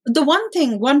 The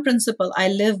one principle I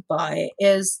live by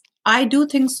is I do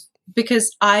things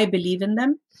because I believe in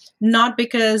them, not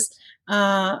because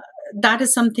uh, that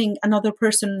is something another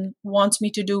person wants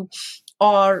me to do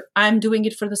or I'm doing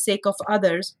it for the sake of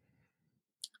others.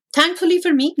 Thankfully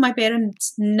for me, my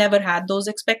parents never had those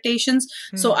expectations.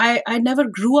 So Hmm. I never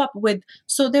grew up with,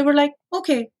 so they were like,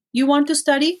 okay, you want to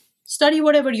study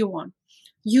whatever you want.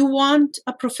 You want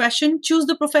a profession, choose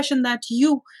the profession that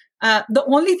you the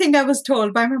only thing I was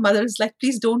told by my mother is like,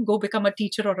 please don't go become a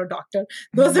teacher or a doctor.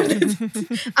 Those are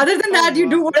the other than Oh that, you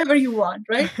do wow. whatever you want,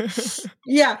 right?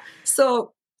 Yeah.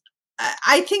 So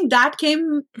I think that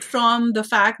came from the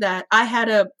fact that I had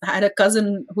a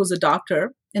cousin who's a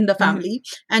doctor in the Mhm. family,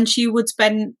 and she would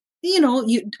spend,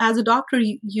 you as a doctor,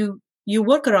 you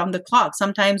work around the clock.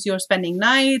 Sometimes you're spending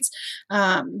nights.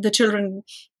 The children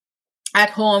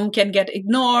at home can get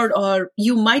ignored, or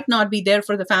you might not be there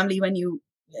for the family when you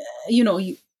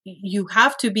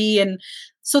have to be, and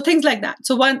so things like that.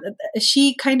 So one,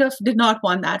 she kind of did not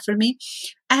want that for me.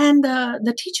 And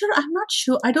the teacher, I'm not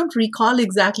sure, I don't recall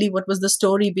exactly what was the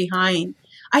story behind.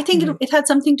 I think Mm-hmm. it had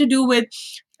something to do with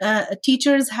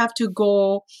teachers have to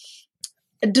go,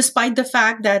 despite the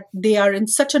fact that they are in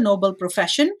such a noble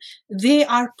profession, they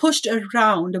are pushed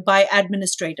around by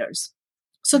administrators.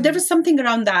 So there was something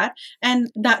around that,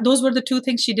 and that those were the two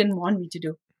things she didn't want me to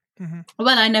do. Mm-hmm.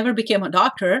 Well, I never became a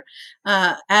doctor.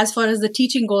 As far as the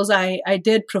teaching goes, I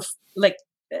did like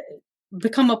uh,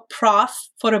 become a prof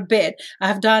for a bit.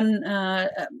 I've done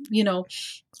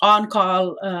on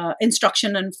call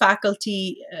instruction and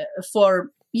faculty for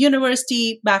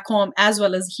university back home as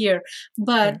well as here,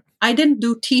 but Yeah. I didn't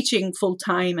do teaching full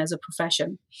time as a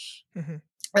profession.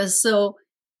 Mm-hmm. So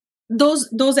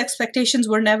those expectations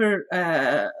were never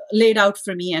laid out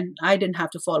for me, and I didn't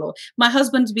have to follow. My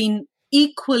husband's been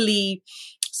equally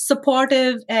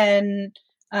supportive, and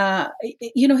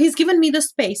he's given me the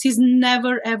space. He's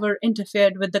never ever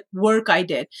interfered with the work I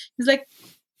did. He's like,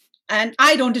 and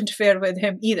I don't interfere with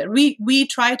him either. We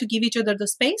try to give each other the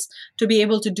space to be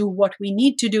able to do what we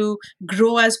need to do,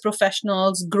 grow as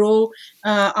professionals, grow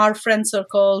our friend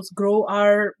circles, grow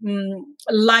our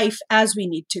life as we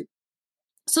need to.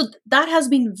 So that has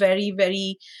been very,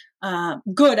 very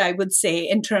good, I would say,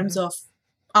 in terms Mm-hmm. of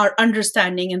our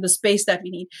understanding and the space that we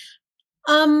need.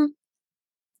 um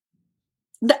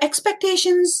the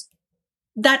expectations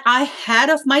that I had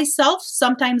of myself,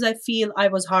 sometimes I feel I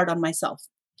was hard on myself.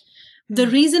 The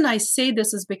reason I say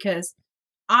this is because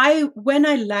when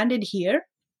I landed here,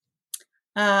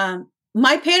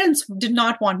 my parents did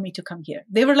not want me to come here.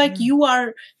 They were like, Mm-hmm. you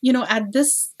are, at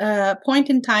this point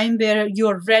in time where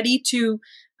you're ready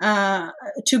uh,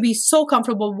 to be so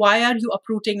comfortable. Why are you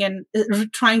uprooting and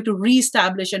trying to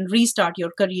reestablish and restart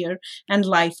your career and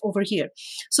life over here?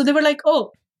 So they were like,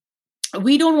 oh,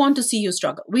 we don't want to see you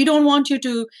struggle. We don't want you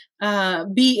to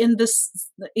be in this,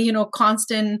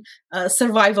 constant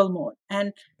survival mode.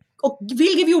 And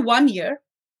we'll give you 1 year,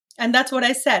 and that's what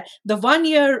I said. The 1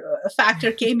 year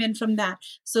factor came in from that.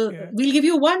 So Yeah. we'll give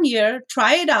you 1 year,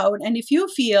 try it out. And if we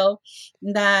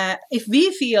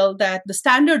feel that the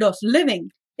standard of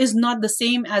living is not the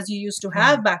same as you used to Mm-hmm.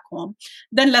 have back home,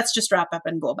 then let's just wrap up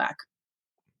and go back.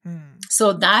 Mm-hmm.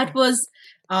 So that Okay. was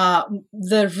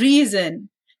the reason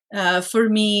for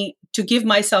me to give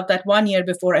myself that 1 year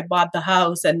before I bought the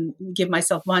house, and give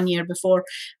myself 1 year before,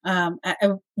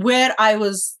 where I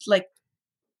was like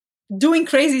doing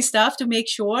crazy stuff to make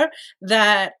sure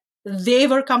that they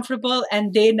were comfortable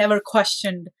and they never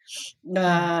questioned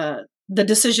Mm. the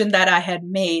decision that I had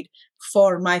made for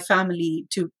my family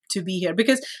to be here,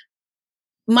 because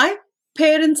my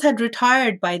parents had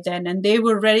retired by then and they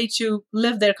were ready to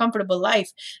live their comfortable life.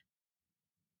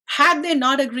 Had they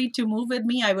not agreed to move with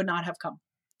me, I would not have come.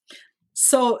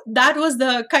 So that was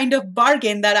the kind of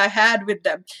bargain that I had with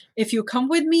them. If you come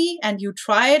with me and you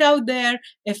try it out there,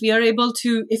 if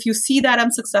you see that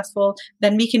I'm successful,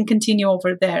 then we can continue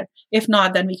over there. If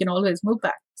not, then we can always move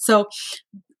back. So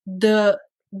the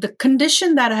the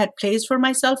condition that I had placed for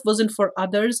myself wasn't for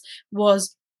others,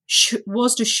 was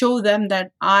to show them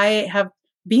that I have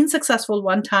been successful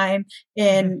one time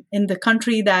Mm-hmm. in the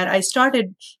country that I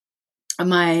started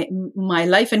my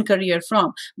life and career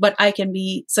from, but I can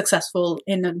be successful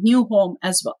in a new home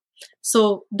as well.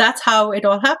 So that's how it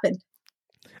all happened.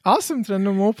 Awesome,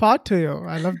 Tranu. More part to you.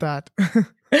 I love that.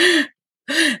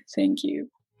 Thank you.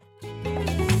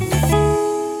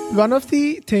 One of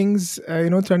the things,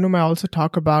 Tranu, I also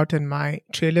talk about in my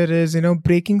trailer is,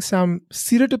 breaking some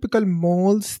stereotypical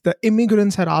molds the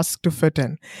immigrants are asked to fit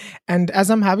in. And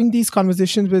as I'm having these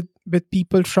conversations with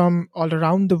people from all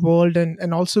around the world,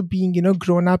 and also being,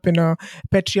 grown up in a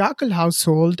patriarchal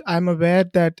household, I'm aware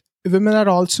that women are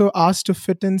also asked to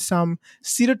fit in some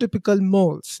stereotypical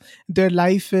molds. Their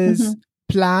life is Mhm.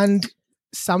 planned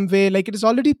some way, like it is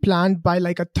already planned by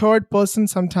like a third person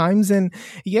sometimes. And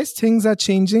yes, things are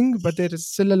changing, but there is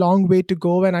still a long way to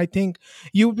go. And I think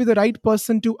you would be the right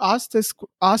person to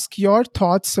ask your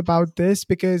thoughts about this,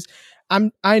 because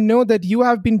I know that you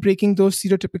have been breaking those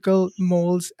stereotypical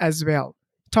molds as well.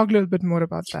 Talk a little bit more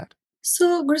about that.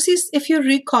 So, Gracie, if you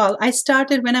recall, I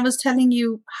started when I was telling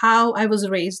you how I was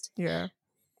raised. Yeah.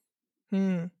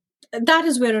 Hmm. That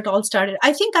is where it all started.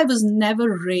 I think I was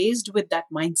never raised with that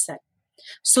mindset.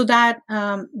 So that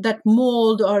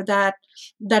mold, or that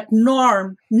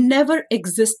norm never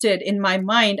existed in my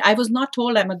mind. I was not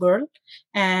told I'm a girl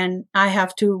and I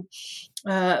have to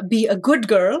be a good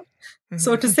girl,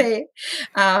 so to Mhm. say.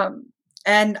 um,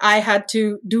 and I had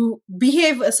to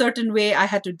behave a certain way. I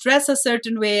had to dress a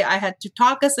certain way. I had to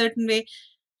talk a certain way.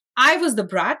 I was the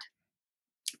brat.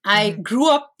 I Mhm. grew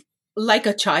up like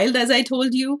a child, as I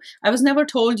told you. I was never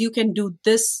told you can do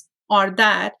this or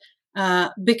that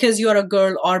because you're a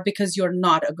girl or because you're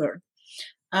not a girl.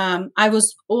 I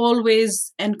was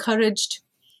always encouraged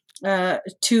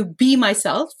to be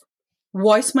myself,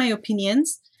 voice my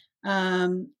opinions,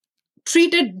 um,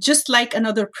 treated just like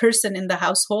another person in the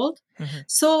household. Mhm.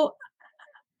 So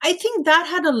I think that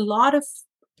had a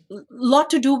lot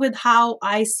to do with how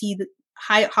I see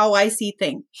how I see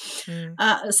things.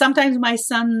 Mm. Sometimes my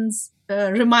sons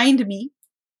remind me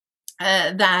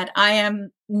that I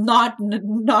am not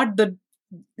the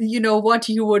what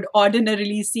you would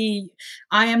ordinarily see.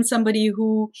 I am somebody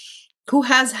who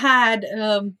has had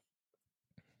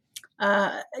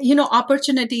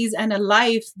opportunities and a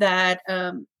life that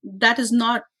is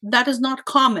not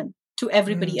common to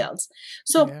everybody Mm. else.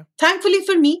 So Yeah. thankfully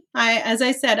for me, as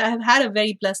I said, I have had a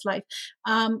very blessed life.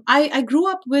 I grew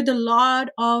up with a lot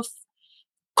of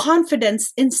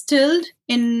confidence instilled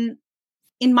in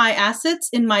my assets,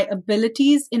 in my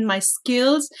abilities, in my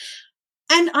skills.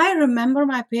 And I remember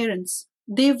my parents,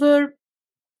 they were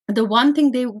the one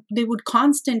thing they would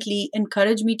constantly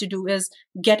encourage me to do is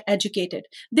get educated.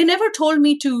 They never told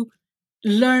me to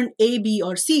learn A, B,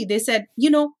 or C. They said,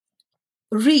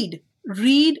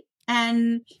 read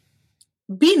and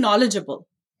be knowledgeable.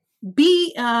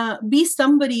 Be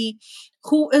somebody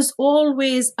who is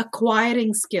always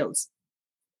acquiring skills.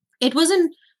 It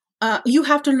wasn't you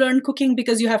have to learn cooking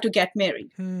because you have to get married.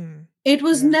 Mm. It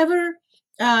was Yeah. never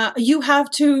you have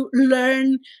to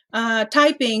learn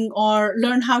typing or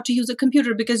learn how to use a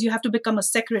computer because you have to become a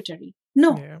secretary.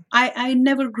 No, Yeah. I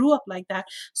never grew up like that.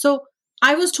 So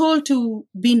I was told to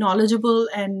be knowledgeable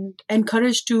and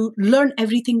encouraged to learn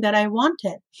everything that I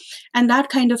wanted. And that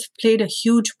kind of played a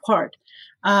huge part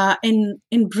in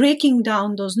breaking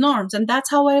down those norms. And that's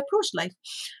how I approach life.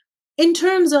 In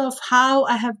terms of how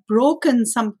I have broken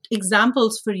some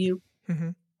examples for you,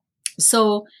 Mhm.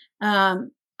 so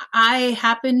um, I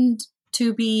happened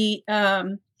to be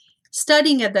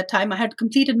studying at that time. I had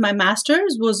completed my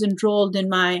master's, was enrolled in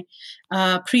my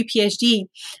pre-PhD,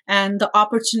 and the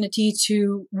opportunity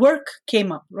to work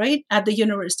came up right at the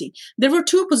university. There were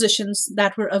two positions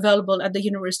that were available at the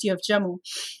University of Jammu.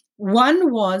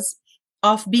 One was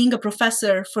of being a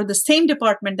professor for the same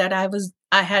department that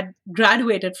I had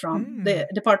graduated from, the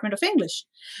Mm. Department of English.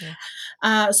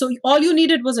 Yeah. So all you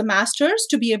needed was a master's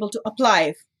to be able to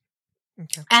apply.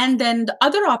 Okay. And then the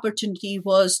other opportunity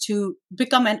was to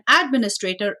become an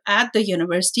administrator at the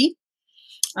university.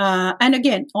 And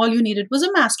again, all you needed was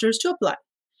a master's to apply.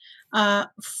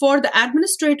 For the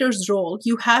administrator's role,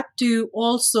 you had to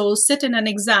also sit in an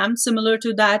exam similar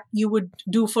to that you would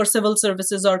do for civil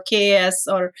services or KS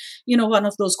or one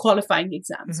of those qualifying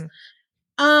exams.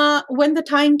 Mhm. When the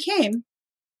time came,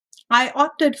 I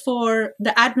opted for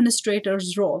the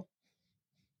administrator's role.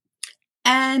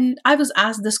 And I was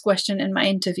asked this question in my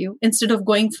interview instead of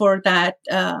going for that,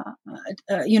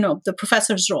 the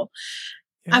professor's role.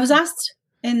 I was Yeah. asked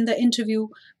in the interview,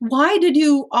 why did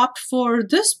you opt for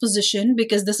this position?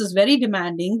 Because this is very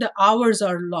demanding. The hours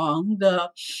are long. The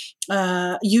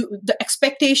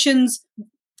expectations,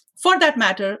 for that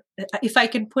matter, if I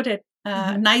can put it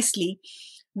Mhm. nicely,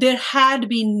 there had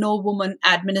been no woman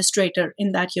administrator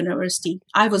in that university.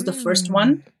 I was the first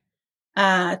one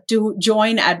Mm. to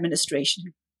join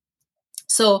administration.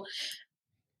 So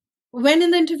when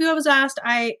in the interview I was asked,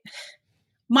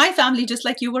 my family, just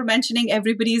like you were mentioning,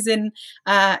 everybody's in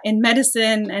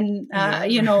medicine and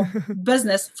Yeah.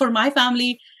 business. For my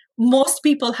family, most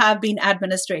people have been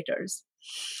administrators.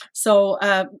 So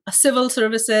civil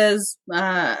services,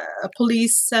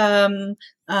 police,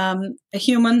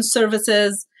 human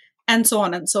services, and so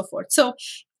on and so forth. So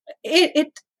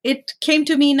it came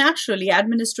to me naturally,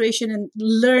 administration and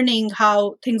learning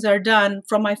how things are done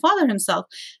from my father himself.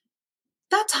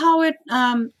 That's how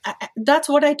that's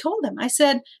what I told them. I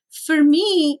said, for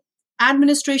me,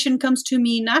 administration comes to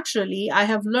me naturally. I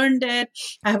have learned it,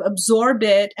 I have absorbed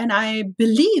it, and I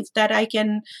believe that I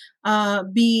can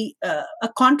be a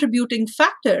contributing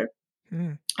factor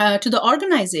Mm. to the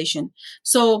organization.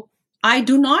 So I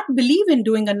do not believe in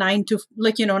doing a 9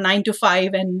 to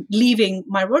 5 and leaving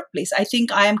my workplace. I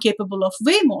think I am capable of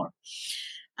way more.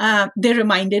 They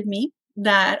reminded me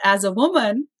that as a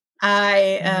woman,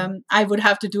 Mhm. I would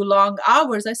have to do long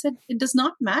hours. I said it does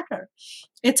not matter.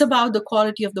 It's about the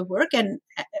quality of the work, and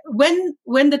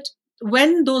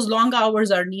when those long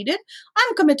hours are needed,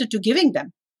 I'm committed to giving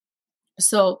them.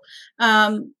 So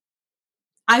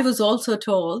I was also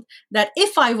told that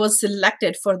if I was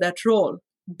selected for that role,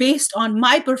 based on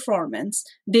my performance,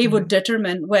 they would Mhm.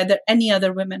 determine whether any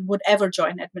other women would ever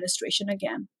join administration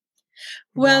again.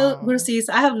 Well, Wow. Gursis,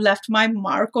 I have left my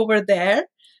mark over there.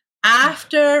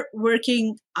 After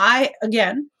working,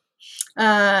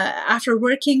 after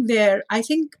working there, I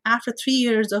think after 3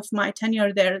 years of my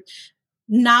tenure there,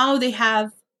 now they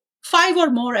have five or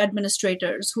more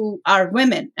administrators who are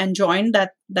women and joined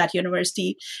that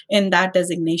university in that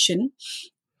designation.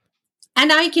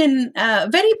 And I can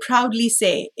very proudly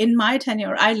say, in my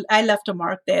tenure, I left a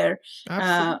mark there. Uh,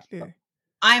 Absolutely.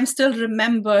 I'm still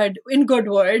remembered in good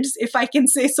words, if I can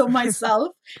say so myself.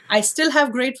 I still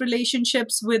have great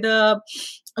relationships with a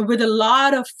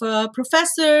lot of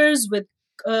professors, with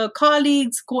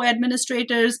colleagues,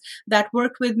 co-administrators that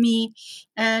work with me,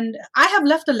 and I have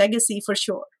left a legacy for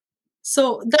sure.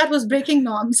 So that was breaking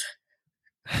norms.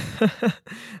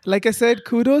 Like I said,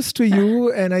 kudos to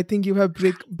you. And I think you have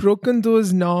broken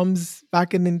those norms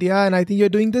back in India. And I think you're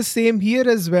doing the same here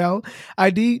as well. I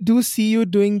do see you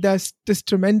doing this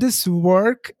tremendous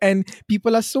work. And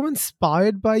people are so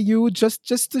inspired by you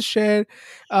just to share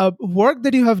work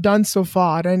that you have done so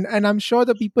far. And I'm sure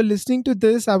the people listening to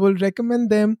this, I will recommend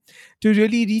them to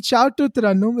really reach out to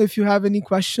Taranum if you have any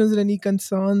questions or any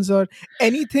concerns or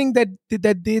anything that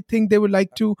they think they would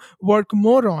like to work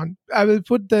more on. I will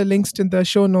put the links in the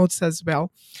show notes as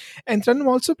well. And Taranum,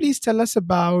 also please tell us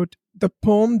about the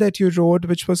poem that you wrote,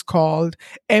 which was called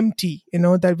Empty,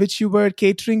 that which you were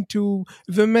catering to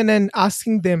women and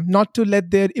asking them not to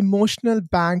let their emotional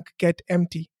bank get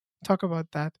empty. Talk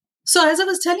about that. So, as I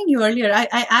was telling you earlier, I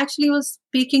actually was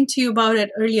speaking to you about it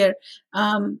earlier.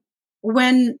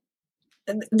 When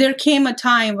there came a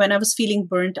time when I was feeling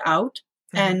burnt out,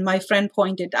 Mm-hmm. and my friend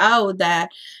pointed out that,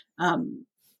 um,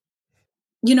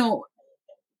 you know,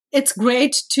 it's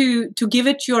great to give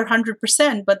it your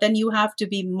 100%, but then you have to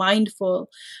be mindful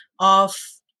of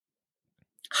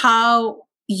how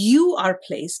you are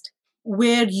placed,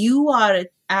 where you are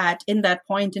at in that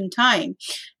point in time.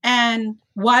 And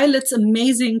while it's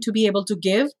amazing to be able to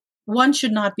give, one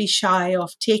should not be shy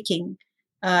of taking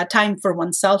time for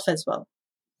oneself as well.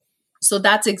 So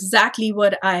that's exactly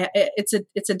what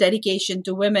it's a dedication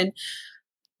to women,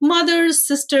 mothers,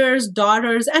 sisters,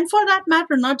 daughters, and for that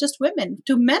matter, not just women,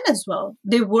 to men as well.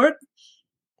 They work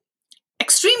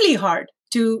extremely hard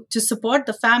to support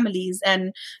the families,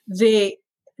 and they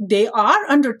are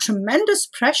under tremendous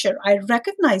pressure. I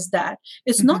recognize that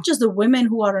it's Mm-hmm. not just the women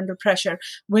who are under pressure.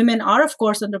 Women are, of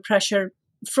course, under pressure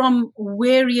from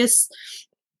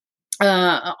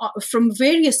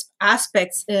various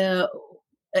aspects,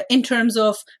 in terms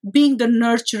of being the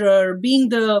nurturer, being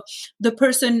the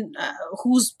person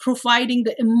who's providing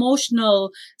the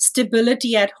emotional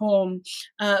stability at home,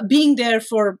 being there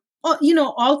for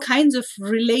all kinds of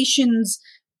relations.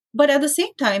 But at the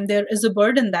same time, there is a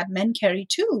burden that men carry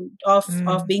too, of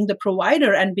Mm, being the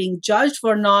provider and being judged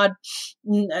for not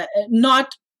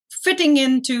fitting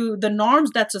into the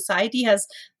norms that society has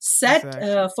set.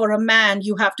 exactly. For a man,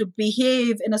 you have to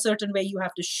behave in a certain way, you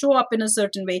have to show up in a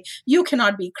certain way, you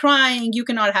cannot be crying, you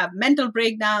cannot have mental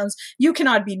breakdowns, you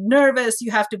cannot be nervous, you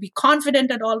have to be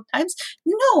confident at all times.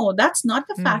 No, that's not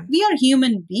the fact. Mm, We are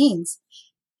human beings.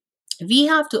 We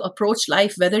have to approach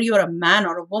life, whether you're a man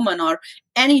or a woman or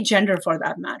any gender for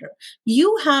that matter.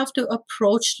 You have to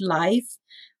approach life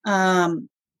um,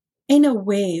 in a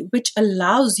way which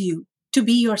allows you to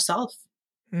be yourself.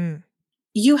 mm,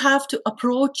 You have to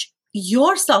approach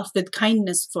yourself with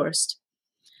kindness first.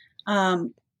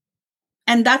 Um,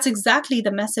 and that's exactly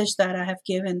the message that I have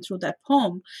given through that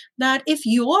poem, that if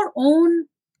you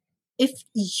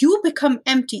become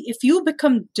empty, if you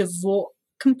become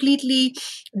completely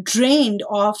drained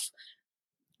of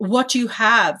what you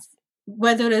have,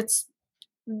 whether it's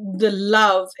the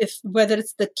love, if whether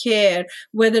it's the care,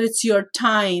 whether it's your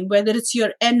time, whether it's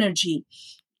your energy,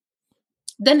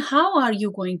 then how are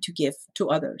you going to give to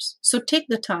others? So take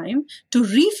the time to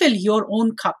refill your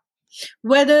own cup,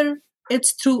 whether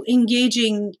it's through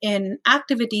engaging in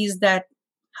activities that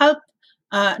help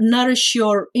nourish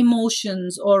your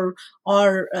emotions or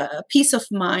peace of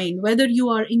mind, whether you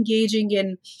are engaging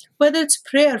in, whether it's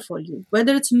prayer for you,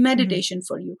 whether it's mm, meditation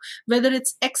for you, whether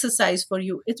it's exercise for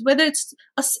you, it's whether it's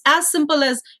as simple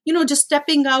as just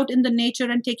stepping out in the nature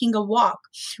and taking a walk,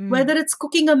 mm, whether it's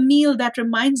cooking a meal that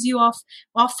reminds you of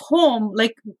home,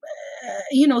 like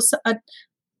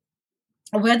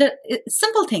whether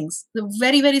simple things, the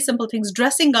very very simple things,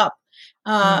 dressing up,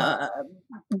 mm, uh,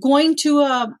 going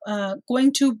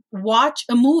to watch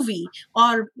a movie,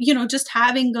 or just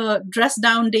having a dress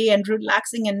down day and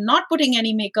relaxing and not putting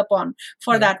any makeup on,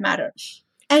 for yeah. that matter.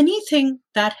 Anything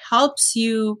that helps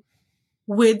you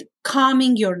with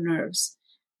calming your nerves,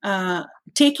 uh,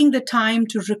 taking the time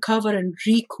to recover and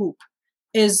recoup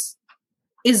is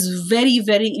very,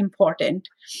 very important.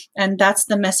 And that's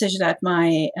the message that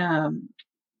my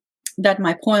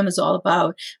poem is all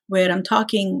about, where I'm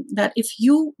talking that if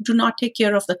you do not take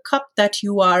care of the cup that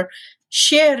you are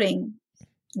sharing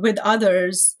with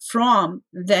others from,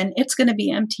 then it's going to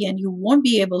be empty and you won't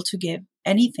be able to give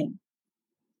anything,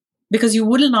 because you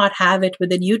will not have it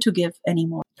within you to give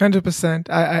anymore. 100%.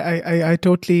 I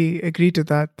totally agree to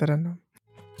that, Taranum.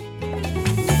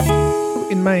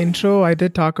 In my intro, I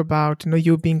did talk about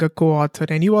you being a co-author,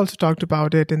 and you also talked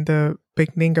about it in the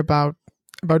beginning about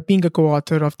being a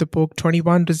co-author of the book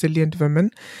 21 Resilient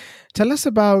Women. Tell us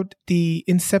about the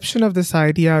inception of this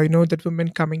idea, that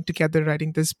women coming together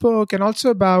writing this book, and also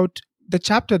about the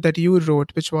chapter that you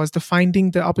wrote, which was the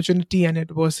finding the opportunity and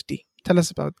adversity. Tell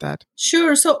us about that.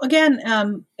 Sure. So again,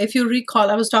 if you recall,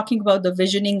 I was talking about the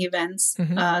visioning events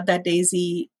Mm-hmm. that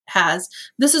Daisy has.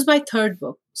 This is my third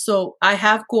book. So I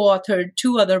have co-authored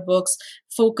two other books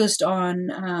focused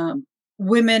on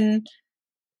women,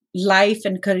 life,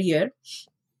 and career.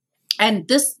 And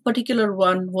this particular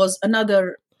one was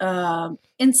another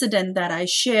incident that I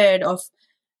shared of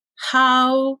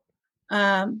how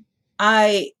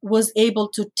I was able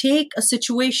to take a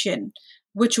situation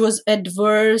which was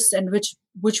adverse and which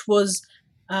was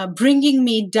bringing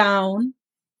me down,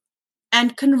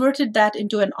 and converted that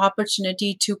into an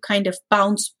opportunity to kind of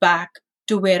bounce back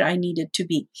to where I needed to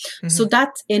be. Mm-hmm. So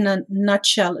that, in a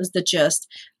nutshell, is the gist.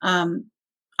 I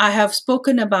have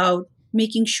spoken about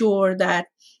making sure that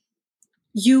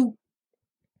you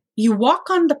walk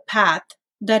on the path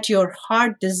that your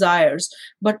heart desires,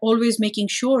 but always making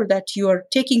sure that you're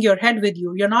taking your head with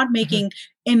you. You're not making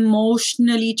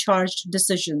emotionally charged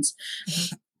decisions.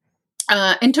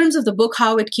 In terms of the book,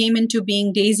 how it came into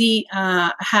being, Daisy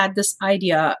had this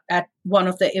idea at one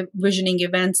of the visioning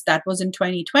events that was in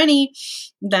 2020,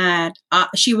 that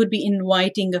she would be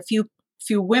inviting a few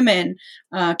women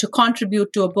to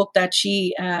contribute to a book that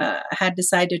she had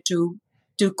decided to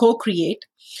co-create.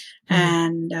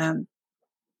 And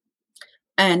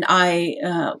I,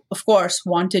 of course,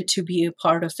 wanted to be a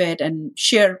part of it and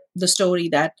share the story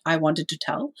that I wanted to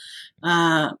tell.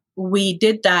 We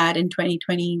did that in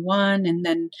 2021, and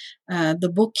then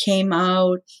the book came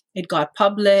out. It got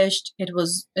published.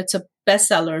 It's a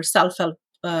bestseller, self-help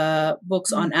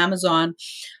books on Amazon.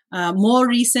 More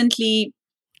recently,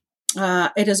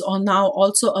 it is now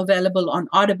also available on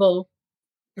Audible.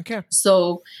 Okay.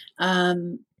 So,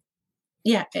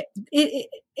 yeah,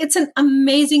 it's an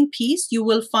amazing piece. You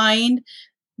will find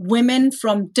women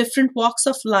from different walks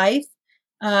of life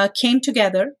came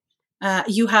together.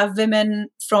 You have women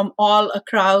from all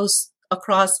across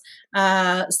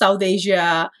South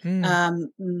Asia,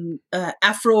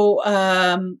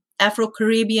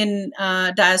 Afro-Caribbean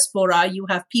diaspora. You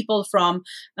have people from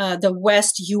the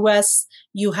West US.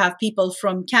 You have people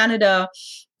from Canada,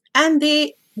 and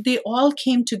they all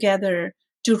came together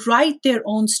to write their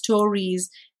own stories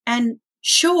and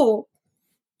show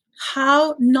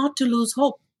how not to lose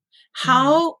hope.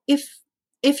 How,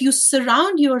 if you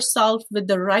surround yourself with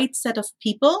the right set of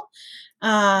people,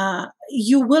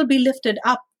 you will be lifted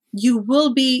up. You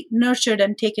will be nurtured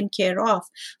and taken care of.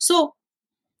 So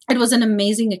it was an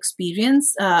amazing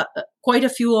experience. Quite a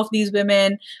few of these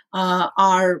women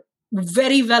are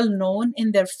very well known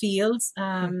in their fields.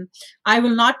 I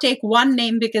will not take one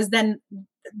name, because then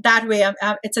that way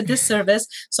it's a disservice.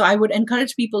 So I would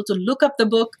encourage people to look up the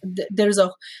book. There's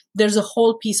a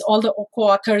whole piece. All the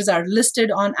co-authors are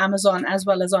listed on Amazon as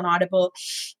well as on Audible.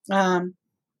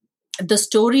 The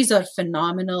stories are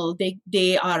phenomenal.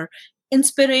 They are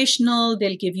inspirational.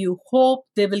 They'll give you hope.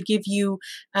 They will give you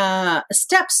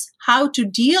steps how to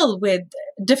deal with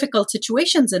difficult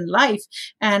situations in life.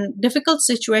 And difficult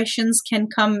situations can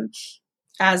come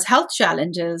as health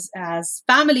challenges, as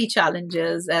family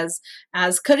challenges,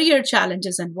 as career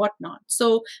challenges, and whatnot.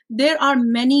 So there are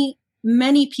many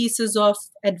pieces of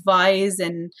advice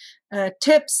and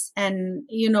tips and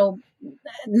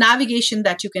navigation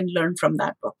that you can learn from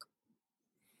that book.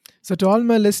 So, to all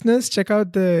my listeners, check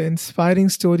out the inspiring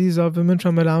stories of women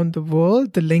from around the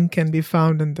world. The link can be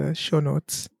found in the show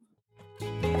notes.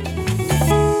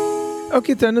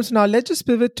 Okay, Taranum, so now let's just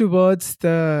pivot towards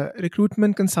the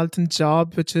recruitment consultant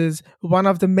job, which is one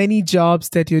of the many jobs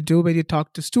that you do where you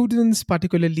talk to students,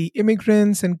 particularly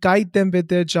immigrants, and guide them with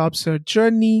their job search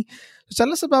journey. So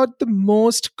tell us about the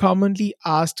most commonly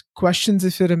asked questions,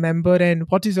 if you remember, and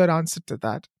what is your answer to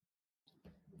that?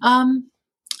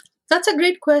 That's a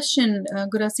great question,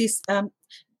 Gurasis.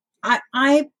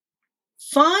 I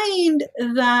find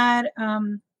that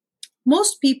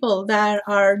most people that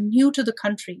are new to the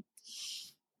country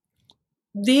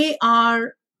they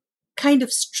are kind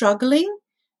of struggling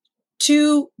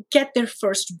to get their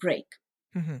first break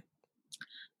Mm-hmm.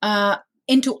 uh,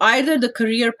 into either the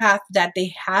career path that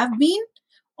they have been,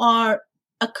 or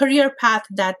a career path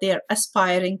that they're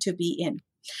aspiring to be in.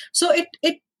 So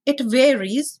it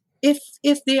varies.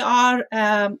 If they are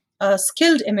a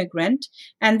skilled immigrant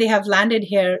and they have landed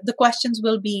here, the questions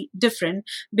will be different,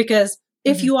 because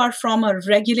if Mm-hmm. you are from a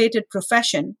regulated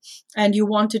profession and you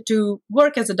wanted to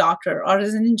work as a doctor or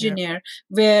as an Yeah. engineer,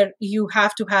 where you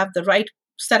have to have the right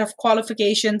set of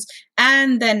qualifications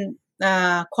and then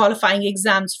qualifying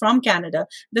exams from Canada,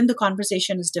 then the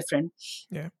conversation is different.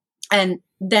 Yeah. And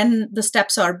then the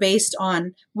steps are based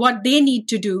on what they need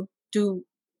to do to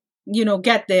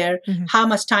get there, Mm-hmm. how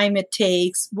much time it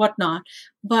takes, whatnot.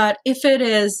 But if it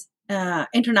is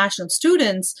international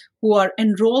students who are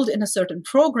enrolled in a certain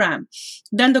program,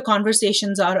 then the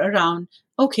conversations are around,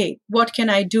 okay, what can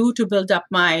I do to build up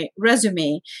my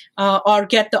resume, or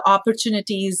get the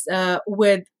opportunities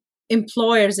with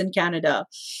employers in Canada,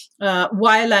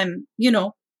 while I'm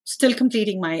still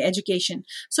completing my education.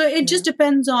 So it Yeah. just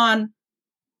depends on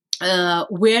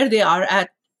where they are at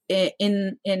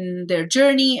in their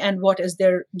journey and what is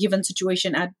their given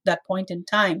situation at that point in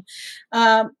time.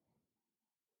 Um,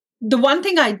 the one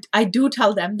thing I do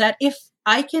tell them, that if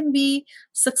I can be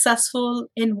successful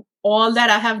in all that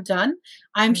I have done,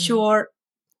 I'm Mm-hmm. sure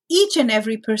each and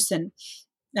every person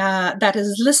that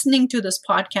is listening to this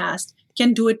podcast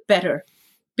can do it better.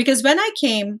 Because when I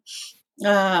came,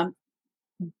 uh,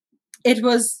 it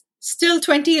was still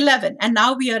 2011, and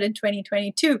now we are in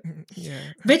 2022,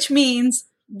 Yeah. which means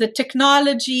the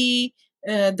technology,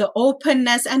 the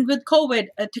openness, and with COVID,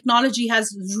 technology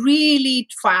has really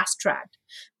fast tracked.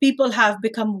 People have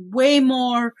become way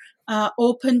more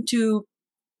open to,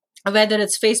 whether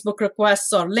it's Facebook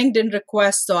requests or LinkedIn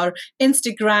requests or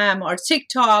Instagram or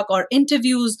TikTok or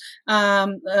interviews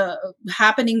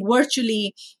happening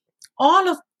virtually. All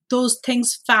of those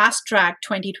things fast track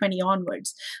 2020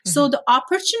 onwards. Mm-hmm. So the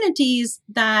opportunities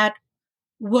that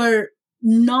were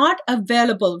not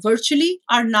available virtually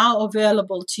are now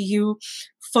available to you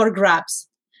for grabs.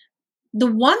 The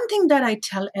one thing that I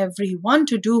tell everyone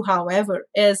to do, however,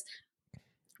 is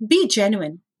be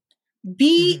genuine, Mm-hmm.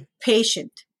 be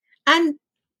patient, and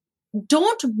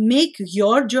don't make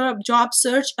your job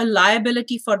search a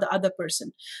liability for the other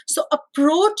person. So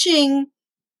approaching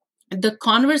the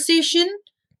conversation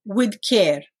with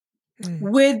care, Mm-hmm.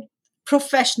 with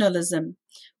professionalism,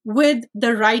 with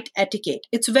the right etiquette,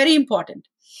 it's very important.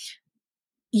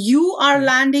 You are Yeah.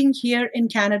 landing here in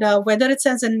Canada, whether it's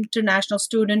as an international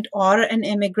student or an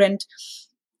immigrant,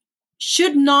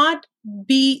 should not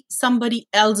be somebody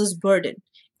else's burden.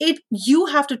 You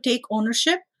have to take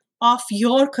ownership of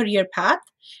your career path,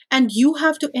 and you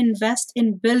have to invest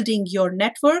in building your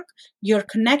network, your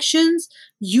connections.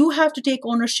 You have to take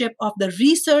ownership of the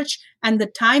research and the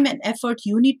time and effort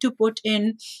you need to put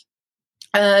in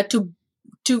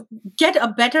to get a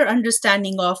better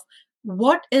understanding of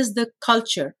what is the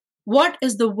culture, what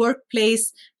is the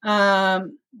workplace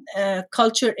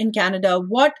culture in Canada,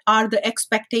 what are the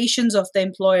expectations of the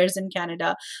employers in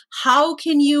Canada, how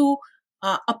can you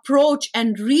approach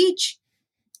and reach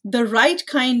the right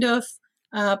kind of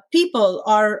people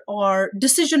or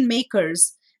decision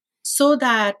makers, so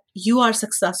that you are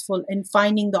successful in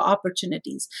finding the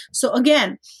opportunities. So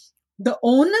again, the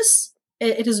onus,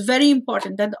 it is very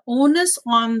important that the onus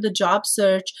on the job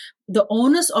search, the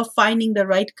onus of finding the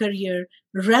right career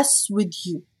rests with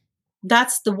you.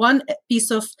 That's the one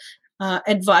piece of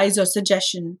advice or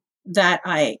suggestion that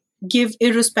I give,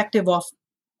 irrespective of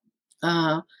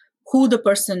uh, who the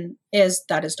person is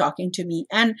that is talking to me.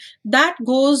 And that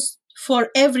goes for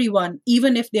everyone,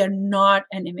 even if they're not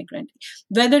an immigrant.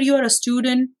 Whether you're a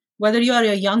student, whether you are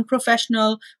a young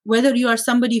professional, whether you are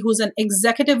somebody who's an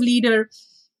executive leader,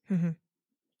 Mm-hmm.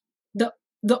 the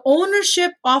the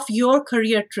ownership of your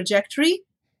career trajectory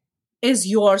is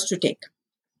yours to take.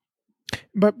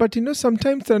 But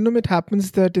sometimes Taranum, it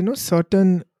happens that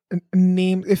certain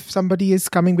name, if somebody is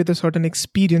coming with a certain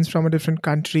experience from a different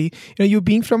country, you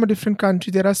being from a different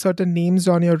country, there are certain names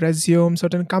on your resume,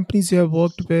 certain companies you have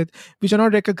worked with which are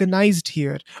not recognized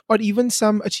here, or even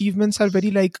some achievements are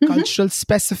very like Mhm. cultural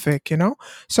specific.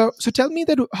 So tell me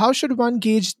that how should one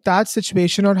gauge that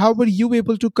situation, or how were you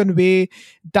able to convey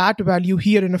that value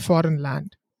here in a foreign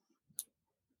land?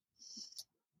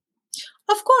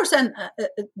 Of course, and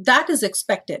that is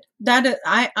expected. That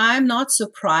I'm not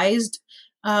surprised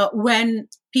when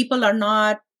people are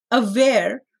not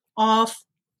aware of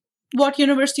what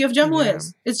University of Jammu Yeah.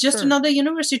 is. It's just Sure. another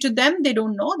university. To them, they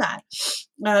don't know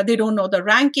that. They don't know the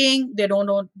ranking. They don't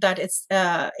know that it's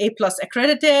A plus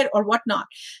accredited or whatnot.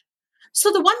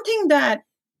 So the one thing that,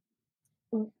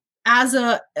 as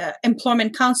a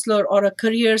employment counselor or a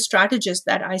career strategist,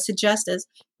 that I suggest is,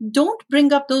 don't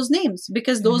bring up those names,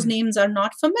 because those Hmm. names are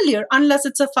not familiar unless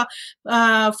it's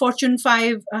a Fortune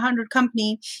 500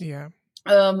 company, Yeah.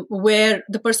 where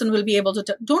the person will be able to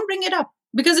don't bring it up,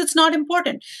 because it's not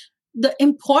important. The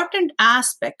important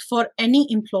aspect for any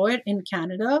employer in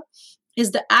Canada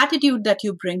is the attitude that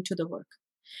you bring to the work.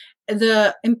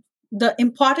 The the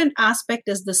important aspect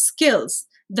is the skills,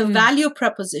 the Mm. value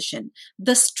proposition,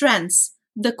 the strengths,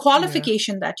 the Yeah.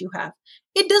 qualification that you have.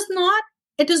 It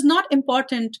is not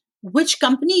important which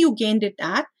company you gained it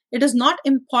at. It is not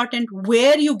important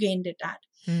where you gained it at.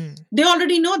 Mm. They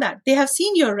already know that. They have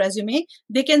seen your resume.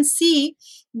 They can see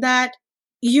that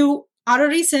you are a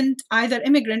recent either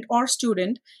immigrant or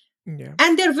student, Yeah.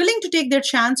 and they're willing to take their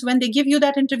chance when they give you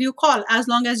that interview call, as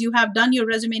long as you have done your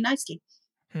resume nicely.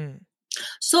 Mm.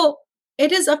 So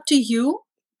it is up to you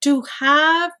to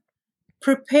have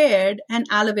prepared an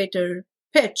elevator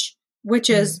pitch, which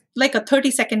Mm. is like a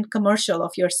 30-second commercial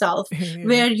of yourself, Yeah.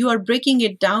 where you are breaking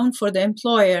it down for the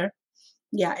employer.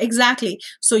 Yeah, exactly.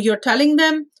 So you're telling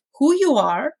them who you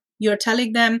are, you're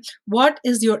telling them what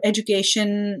is your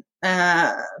education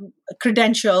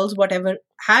credentials, whatever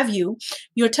have you.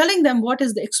 You're telling them what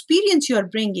is the experience you're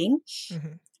bringing,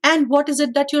 Hmm. and what is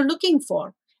it that you're looking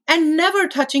for, and never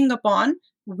touching upon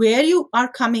where you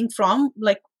are coming from.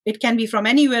 Like, it can be from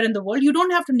anywhere in the world. You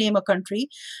don't have to name a country,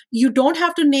 you don't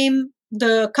have to name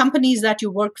the companies that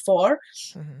you worked for.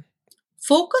 Hmm.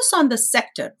 Focus on the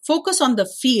sector, focus on the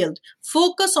field,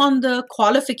 focus on the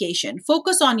qualification,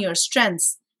 focus on your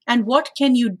strengths, and what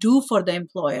can you do for the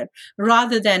employer,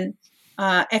 rather than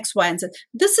X, Y, and Z.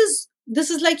 This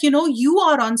is like, you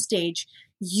are on stage,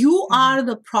 you Hmm. are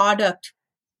the product.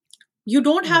 You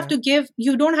don't have Yeah.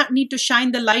 to need to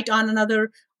shine the light on another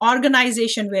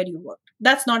organization where you work.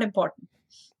 That's not important,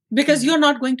 because Mm. you're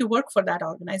not going to work for that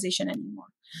organization anymore.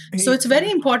 So it's very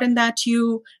Exactly. important that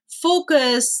you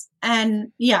focus,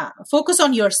 and yeah, focus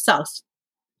on yourself.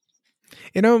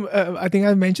 I think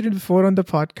I mentioned it before on the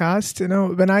podcast.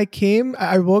 When I came,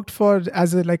 I worked for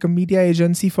as a like a media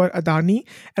agency for Adani,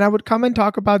 and I would come and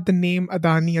talk about the name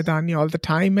Adani, Adani all the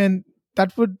time, and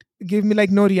that would give me like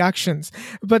no reactions.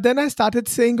 But then I started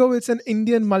saying, "Oh, it's an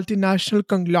Indian multinational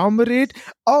conglomerate."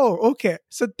 Oh, okay.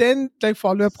 So then like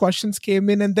follow up questions came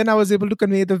in, and then I was able to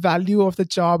convey the value of the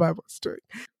job I was doing.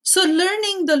 So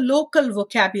learning the local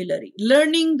vocabulary,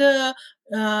 learning the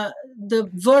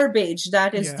verbiage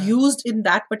that is Yeah. used in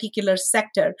that particular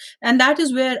sector. And that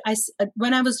is where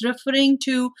when I was referring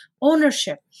to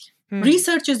ownership, Hmm.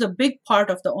 research is a big part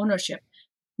of the ownership.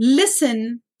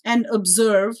 Listen and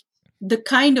observe the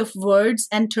kind of words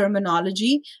and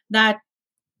terminology that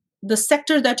the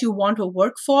sector that you want to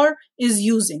work for is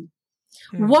using.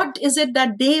 Hmm. What is it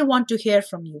that they want to hear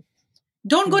from you?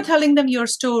 Don't go Hmm. telling them your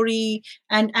story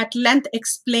and at length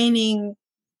explaining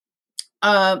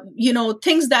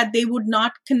things that they would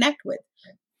not connect with.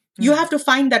 You Hmm. have to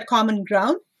find that common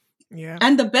ground, Yeah.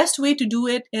 and the best way to do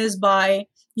it is by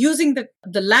using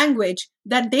the language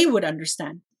that they would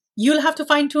understand. You'll have to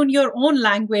fine tune your own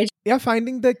language. Yeah,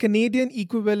 finding the Canadian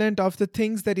equivalent of the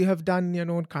things that you have done in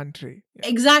your own country. Yeah.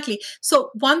 Exactly.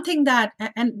 So one thing that,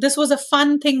 and this was a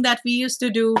fun thing that we used to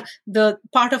do, the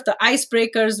part of the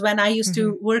icebreakers when I used Hmm.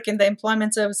 to work in the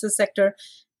employment services sector,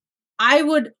 I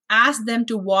would ask them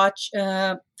to watch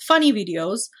funny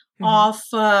videos Hmm. of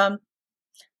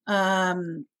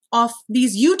of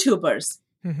these YouTubers.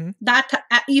 Hmm. That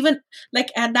even like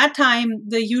at that time,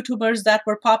 the YouTubers that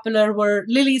were popular were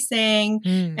Lily Singh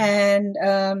Hmm. and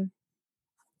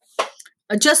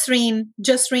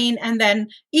Jasreen, and then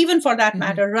even for that Hmm.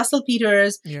 matter, Russell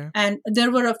Peters, Yeah. and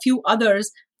there were a few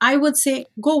others. I would say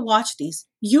go watch these.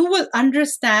 You will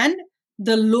understand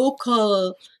the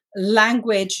local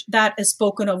language that is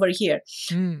spoken over here.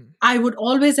 Hmm. I would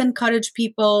always encourage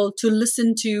people to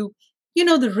listen to,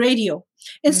 the radio.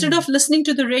 Instead Hmm. of listening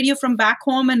to the radio from back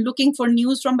home and looking for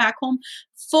news from back home,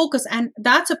 focus. And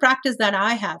that's a practice that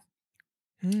I have.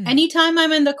 Hmm. Anytime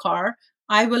I'm in the car,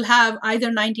 I will have either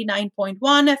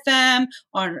 99.1 FM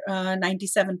or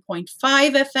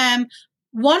 97.5 FM,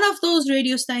 one of those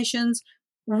radio stations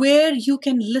where you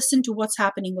can listen to what's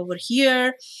happening over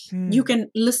here. You Hmm. can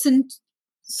listen.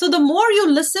 So the more you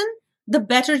listen, the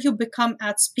better you become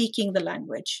at speaking the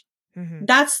language. Hmm.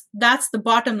 That's the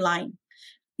bottom line.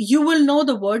 You will know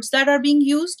the words that are being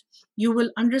used. You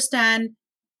will understand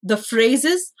the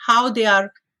phrases, how they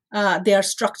are They are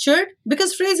structured,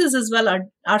 because phrases as well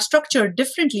are structured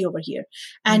differently over here.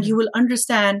 And Mm-hmm. you will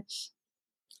understand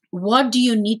what do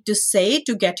you need to say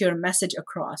to get your message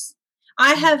across.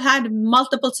 I have had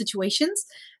multiple situations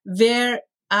where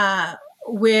uh,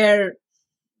 where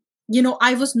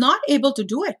I was not able to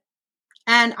do it,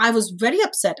 and I was very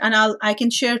upset. And I can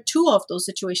share two of those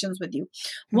situations with you.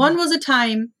 Mm-hmm. One was a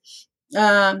time,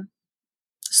 um,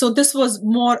 so this was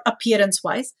more appearance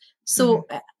wise. Mm-hmm. So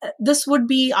this would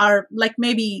be our, like,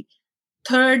 maybe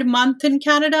third month in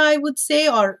Canada, I would say,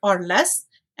 or less.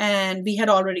 And we had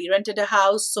already rented a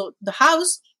house. So the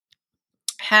house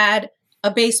had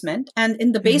a basement, and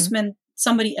in the Mm-hmm. basement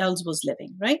somebody else was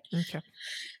living, right? Okay.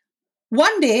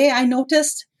 One day I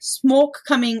noticed smoke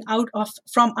coming out of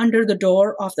from under the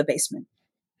door of the basement,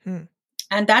 Mm-hmm.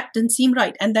 and that didn't seem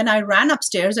right. And then I ran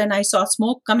upstairs and I saw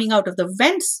smoke coming out of the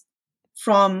vents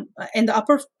from in the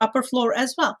upper floor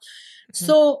as well.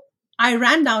 So I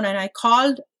ran down and I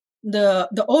called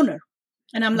the owner,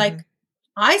 and I'm Mm-hmm. like,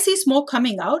 I see smoke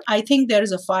coming out. I think there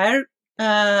is a fire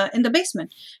in the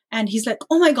basement. And he's like,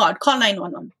 oh my God, call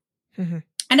 911. Mm-hmm.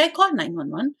 And I called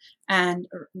 911,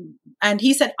 and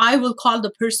he said, I will call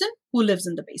the person who lives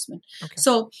in the basement. Okay.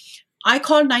 So I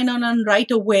called 911 right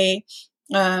away.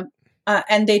 Uh,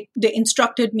 and they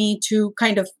instructed me to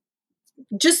kind of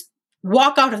just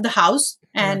walk out of the house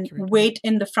and Evacuate. wait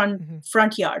in the Mm-hmm.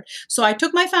 front yard. So I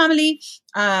took my family.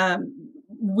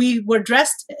 We were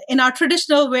dressed in our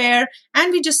traditional wear,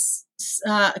 and we just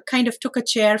kind of took a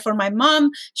chair for my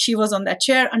mom. She was on that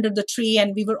chair under the tree,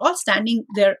 and we were all standing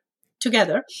there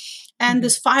together. And Mm-hmm.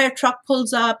 this fire truck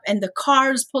pulls up, and the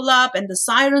cars pull up, and the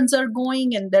sirens are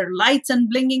going, and their lights and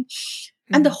blinking,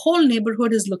 and the whole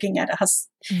neighborhood is looking at us.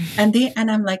 Mm-hmm. And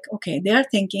I'm like, okay, they're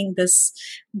thinking this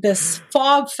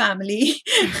Fogg family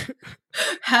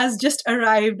has just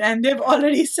arrived and they've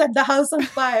already set the house on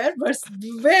fire,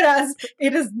 whereas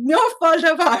it is no fault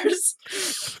of ours.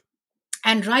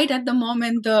 And right at the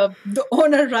moment, the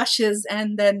owner rushes,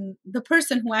 and then the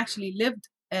person who actually lived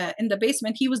in the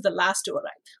basement, he was the last to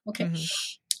arrive. Okay, Mm-hmm.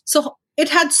 so it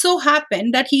had so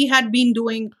happened that he had been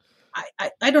doing,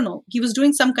 I don't know, he was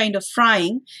doing some kind of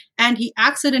frying, and he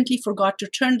accidentally forgot to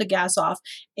turn the gas off.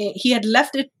 He had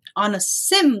left it on a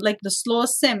sim, like the slow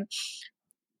sim,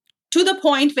 to the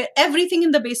point where everything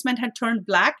in the basement had turned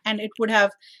black. And it would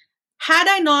have, had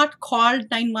I not called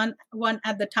 911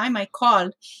 at the time I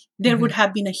called, there Mm-hmm. would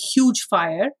have been a huge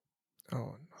fire,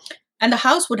 Oh and the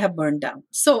house would have burned down.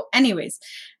 So anyways,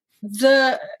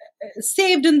 the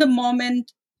saved in the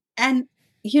moment. And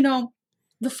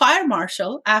the fire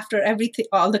marshal, after everything,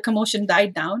 all the commotion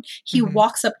died down, no. he Mm-hmm.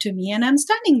 walks up to me, and I'm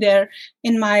standing there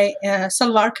in my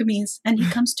salwar kameez, and he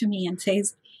comes to me and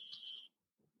says,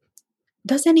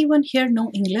 does anyone here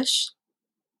know English?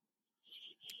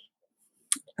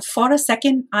 For a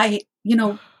second, I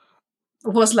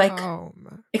was like, Oh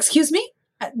man. excuse me.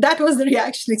 That was the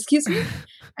reaction. Excuse me.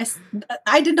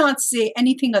 I did not say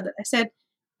anything other. I said,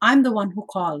 I'm the one who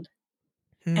called.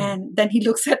 Hmm. And then he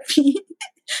looks at me,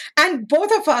 and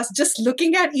both of us, just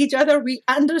looking at each other, we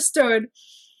understood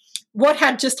what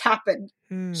had just happened.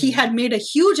 He Hmm. had made a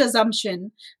huge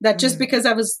assumption that just Hmm. because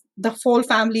the whole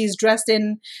family is dressed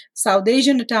in South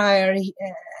Asian attire,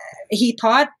 he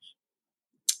thought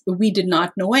we did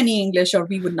not know any English, or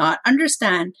we would not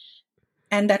understand.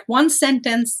 And that one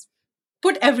sentence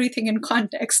put everything in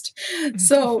context.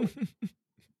 So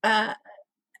uh,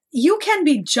 you can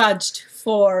be judged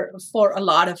for a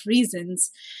lot of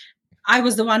reasons. I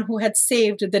was the one who had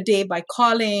saved the day by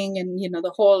calling, and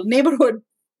the whole neighborhood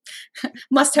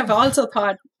must have also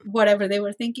thought whatever they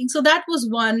were thinking. So that was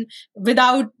one,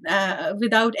 without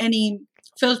any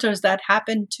filters, that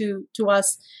happened to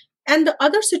us. And the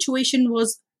other situation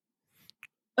was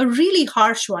a really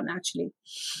harsh one, actually.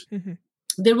 Mhm.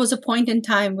 There was a point in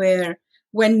time where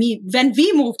when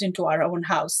we moved into our own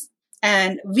house,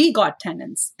 and we got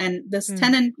tenants, and this Mm.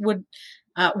 tenant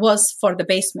was for the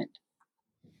basement.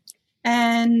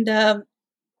 And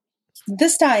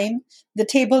this time the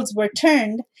tables were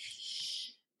turned,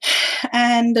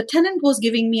 and the tenant was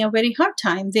giving me a very hard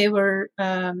time. They were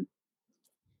uh,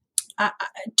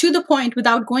 to the point,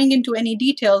 without going into any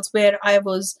details, where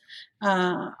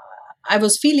uh, I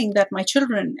was feeling that my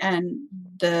children and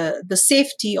the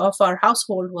safety of our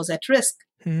household was at risk.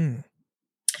 Mm.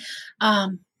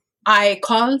 Um, I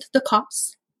called the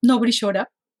cops. Nobody showed up.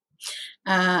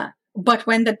 But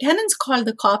when the tenants called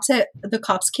the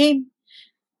cops came,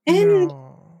 and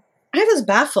No. I was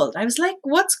baffled. I was like,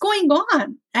 "What's going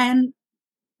on?" And,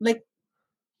 like,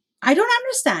 I don't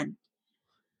understand.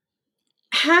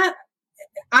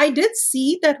 I did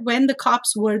see that when the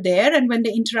cops were there and when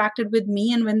they interacted with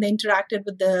me and when they interacted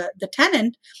with the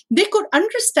tenant, they could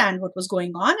understand what was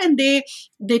going on, and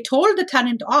they told the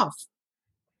tenant off.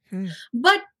 Hmm.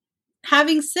 But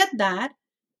having said that,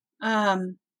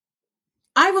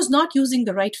 I was not using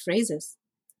the right phrases.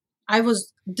 I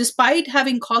was, despite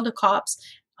having called the cops,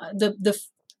 the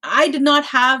I did not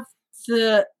have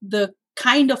the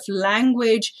kind of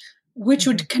language which Mhm.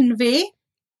 would convey,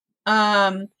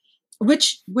 um,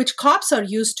 which cops are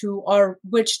used to, or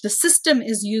which the system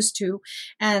is used to,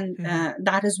 and Mhm.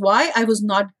 that is why I was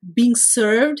not being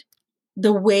served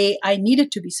the way I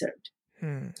needed to be served,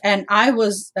 Hmm. and I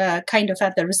was kind of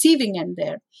at the receiving end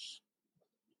there.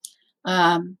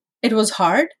 It was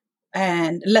hard,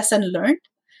 and lesson learned,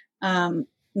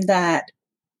 that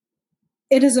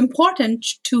it is important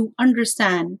to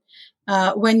understand,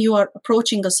 when you are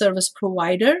approaching a service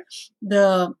provider,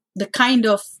 the kind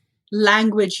of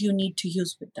language you need to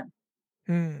use with them.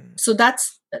 Hmm. So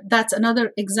that's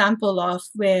another example of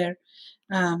where,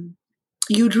 um,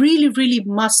 you really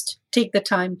must take the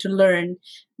time to learn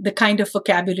the kind of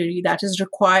vocabulary that is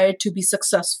required to be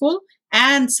successful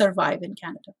and survive in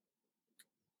Canada.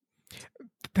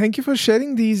 Thank you for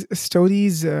sharing these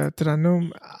stories,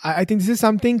 Taranum. I think this is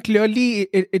something clearly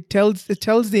it tells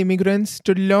the immigrants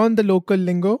to learn the local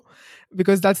lingo,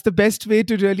 because that's the best way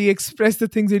to really express the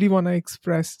things that you want to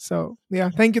express. So yeah,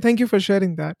 thank you for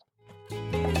sharing that.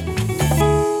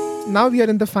 Now we are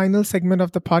in the final segment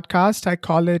of the podcast. I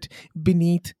call it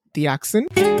Beneath the Accent,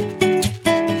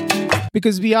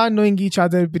 because we are knowing each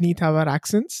other beneath our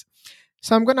accents.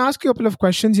 So I'm going to ask you a couple of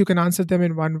questions. You can answer them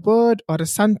in one word or a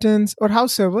sentence or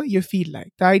however you feel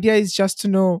like. The idea is just to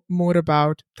know more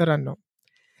about Taranum.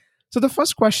 So the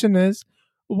first question is,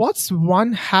 what's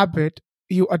one habit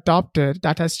you adopted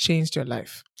that has changed your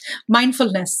life?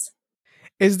 Mindfulness.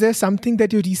 Is there something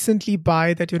that you recently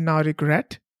buy that you now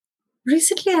regret?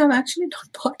 Recently, I've actually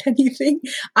not bought anything.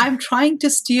 I'm trying to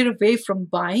steer away from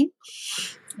buying.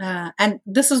 And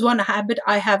this is one habit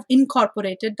I have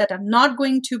incorporated, that I'm not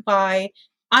going to buy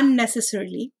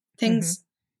unnecessarily Hmm. things.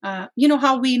 You know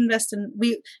how we invest in,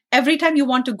 we every time you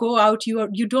want to go out, you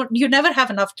never have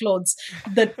enough clothes.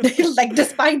 That like,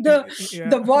 despite Yeah.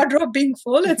 the wardrobe being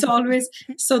full, it's always,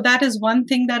 so that is one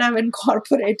thing that I've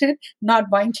incorporated, not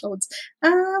buying clothes.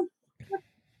 Um,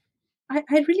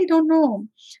 I really don't know.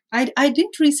 I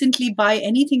didn't recently buy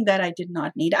anything that I did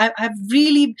not need. I've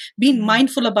really been Mm.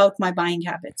 mindful about my buying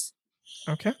habits.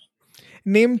 Okay.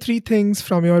 Name three things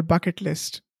from your bucket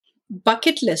list.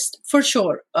 Bucket list for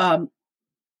sure.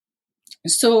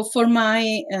 So for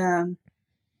my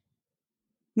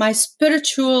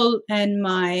spiritual and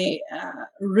my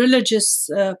religious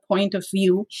point of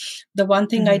view, the one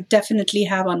thing I Hmm. definitely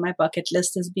have on my bucket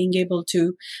list is being able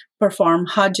to perform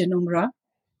Hajj and Umrah.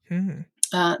 Hmm.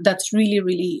 That's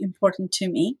really important to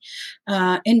me.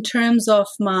 In terms of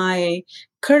my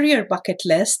career bucket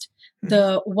list, Hmm.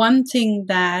 the one thing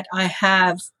that I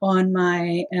have on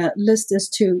my list is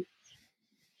to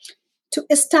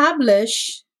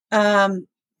um,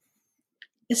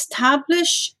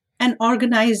 establish an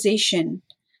organization,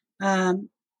 um,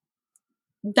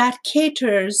 that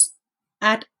caters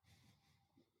at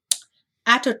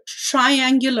at a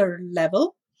triangular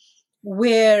level,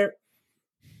 where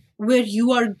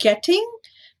you are getting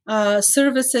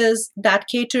services that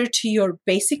cater to your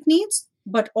basic needs,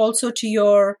 but also to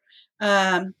your,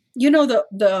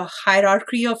 the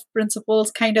hierarchy of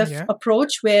principles kind of Yeah.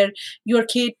 approach, where you're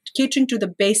catering to the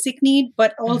basic need,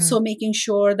 but Hmm. also making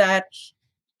sure that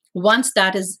once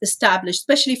that is established,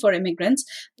 especially for immigrants,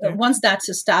 Yeah. once that's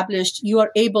established, you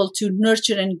are able to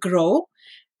nurture and grow,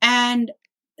 and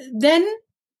then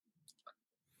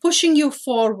pushing you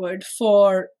forward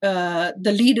for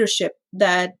the leadership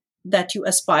that you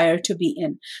aspire to be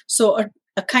in. So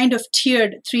a kind of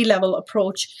tiered 3-level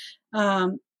approach,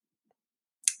 um,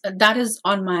 that is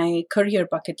on my career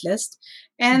bucket list.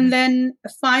 Hmm. And then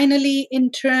finally,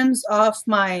 in terms of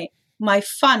my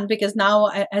fun, because now,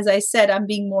 as I said, I'm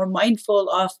being more mindful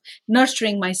of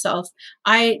nurturing myself,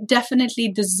 I definitely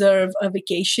deserve a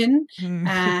vacation. Hmm.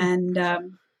 And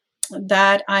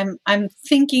that I'm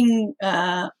thinking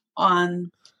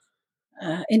on,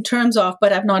 in terms of,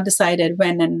 but I've not decided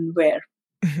when and where.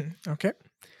 Okay.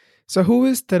 So who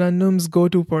is Taranum's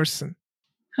go-to person?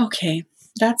 Okay,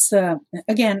 that's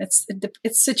again, it's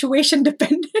situation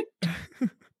dependent.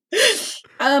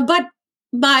 But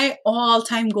my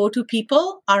all-time go-to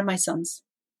people are my sons.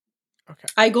 Okay.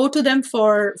 I go to them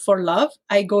for love.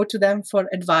 I go to them for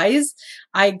advice.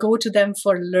 I go to them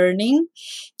for learning.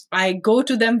 I go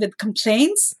to them with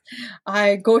complaints.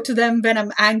 I go to them when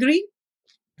I'm angry.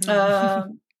 Hmm. Uh,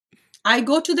 I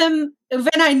go to them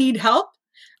when I need help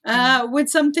with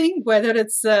something, whether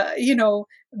it's, the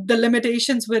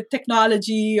limitations with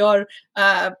technology or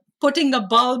putting a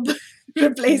bulb,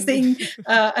 replacing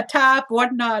a tap,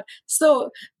 whatnot. So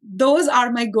those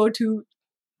are my go to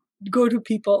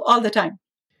people all the time.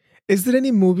 Is there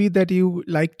any movie that you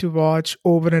like to watch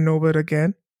over and over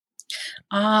again?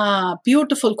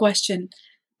 Beautiful question.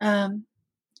 Um,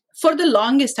 for the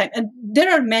longest time, and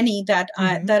there are many that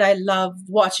Mm-hmm. I love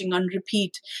watching on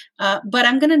repeat, but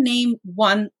I'm going to name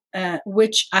one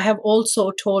which I have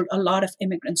also told a lot of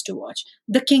immigrants to watch: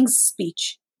 The King's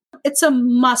Speech. It's a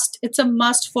must. It's a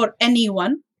must for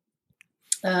anyone.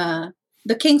 Uh,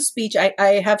 the King's Speech.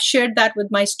 I have shared that with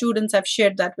my students. I've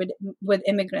shared that with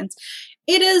immigrants.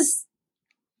 It is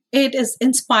it is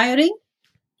inspiring.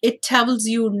 It tells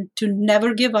you to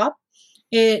never give up.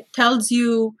 It tells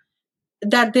you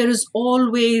that there is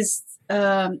always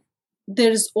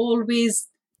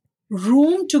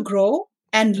room to grow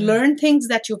and learn things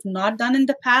that you've not done in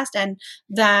the past, and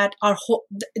that are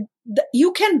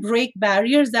you can break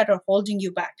barriers that are holding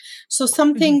you back. So Mm-hmm.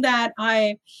 something that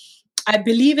I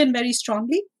believe in very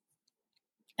strongly,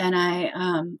 and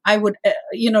I would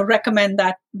recommend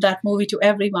that movie to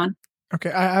everyone.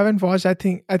 Okay, I haven't watched. I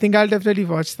think I'll definitely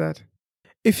watch that.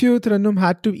 If you, Taranum,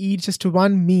 had to eat just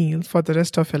one meal for the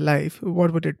rest of your life,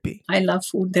 what would it be? I love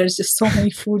food. There's just so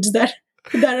many foods that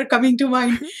that are coming to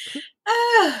mind.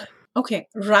 Ah, okay,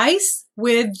 rice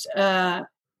with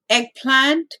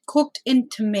eggplant cooked in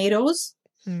tomatoes,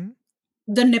 Hmm.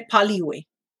 the Nepali way.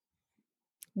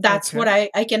 That's what Okay.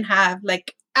 I can have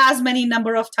like as many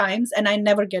number of times, and I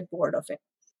never get bored of it.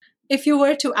 If you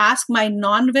were to ask my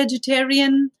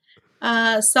non-vegetarian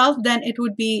self, then it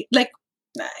would be like,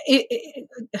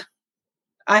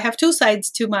 I have two sides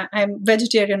to my. I'm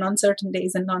vegetarian on certain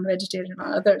days and non-vegetarian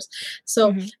on others.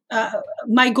 So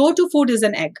Mm-hmm. my go-to food is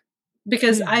an egg,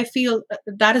 because Hmm. I feel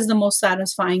that is the most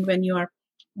satisfying when you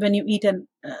eat an.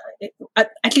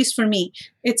 At least for me,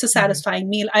 it's a Hmm. satisfying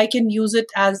meal. I can use it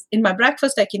as in my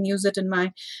breakfast. I can use it in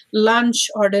my lunch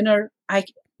or dinner. I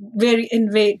very in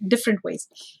way different ways.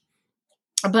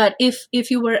 But if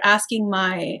you were asking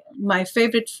my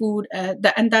favorite food,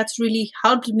 and that's really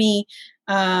helped me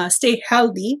stay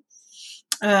healthy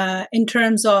in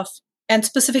terms of, and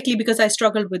specifically because I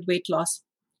struggled with weight loss.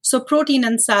 So protein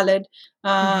and salad,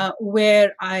 Hmm.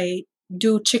 where I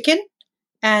do chicken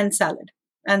and salad.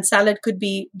 And salad could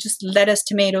be just lettuce,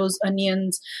 tomatoes,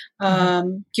 onions,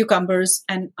 Hmm. cucumbers,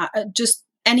 and just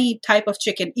any type of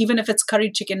chicken, even if it's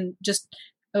curry chicken, just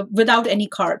without any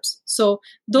carbs. So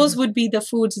those Hmm. would be the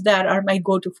foods that are my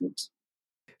go-to foods.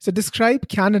 So describe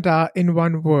Canada in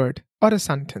one word or a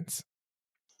sentence.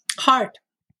 Heart.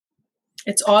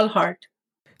 It's all heart.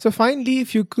 So finally,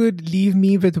 if you could leave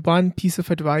me with one piece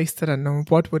of advice that I know,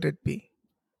 what would it be?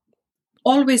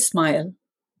 Always smile.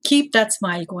 Keep that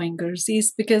smile going, girlsies,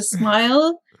 because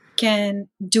smile can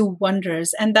do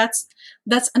wonders. And that's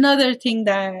another thing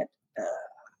that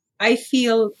I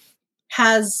feel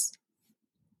has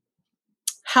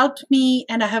helped me,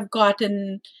 and I have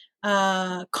gotten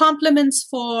compliments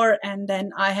for, and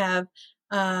then I have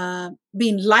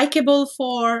been likable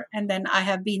for, and then I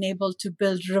have been able to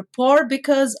build rapport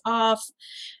because of.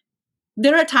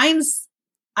 There are times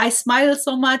I smile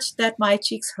so much that my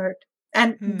cheeks hurt.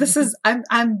 And this Hmm. is,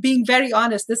 I'm being very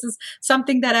honest. This is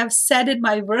something that I've said in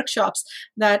my workshops,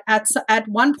 that at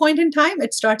one point in time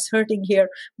it starts hurting here,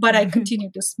 but I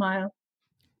continue to smile.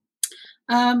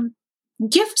 Um,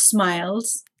 Gift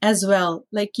smiles as well.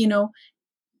 Like,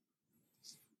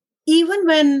 even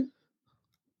when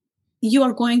you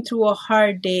are going through a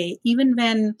hard day, even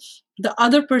when the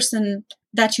other person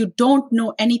that you don't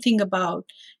know anything about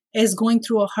is going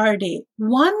through a hard day,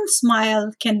 one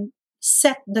smile can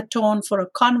set the tone for a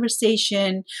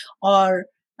conversation, or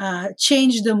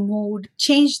change the mood,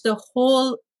 change the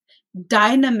whole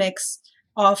dynamics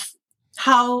of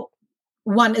how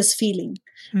one is feeling.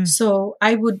 Hmm. So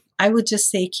I would just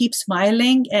say keep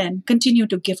smiling and continue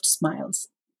to gift smiles.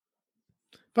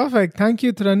 Perfect. Thank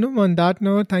you, Taranum. On that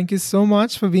note, thank you so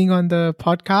much for being on the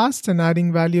podcast and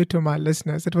adding value to my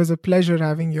listeners. It was a pleasure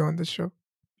having you on the show.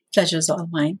 Pleasure's all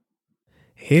mine.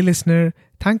 Hey, listener,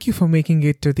 thank you for making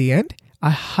it to the end. I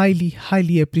highly,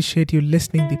 highly appreciate you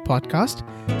listening the podcast.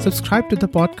 Subscribe to the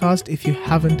podcast if you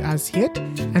haven't as yet,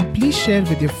 and please share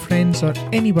with your friends or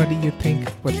anybody you think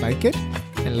would like it.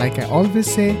 And like I always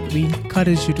say, we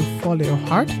encourage you to follow your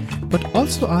heart, but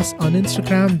also us on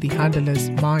Instagram. The handle is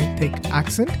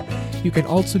mythickaccent. You can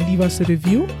also leave us a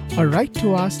review or write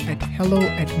to us at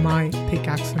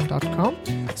hello@mythickaccent.com.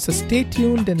 So stay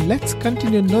tuned and let's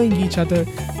continue knowing each other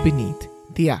beneath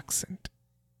the accent.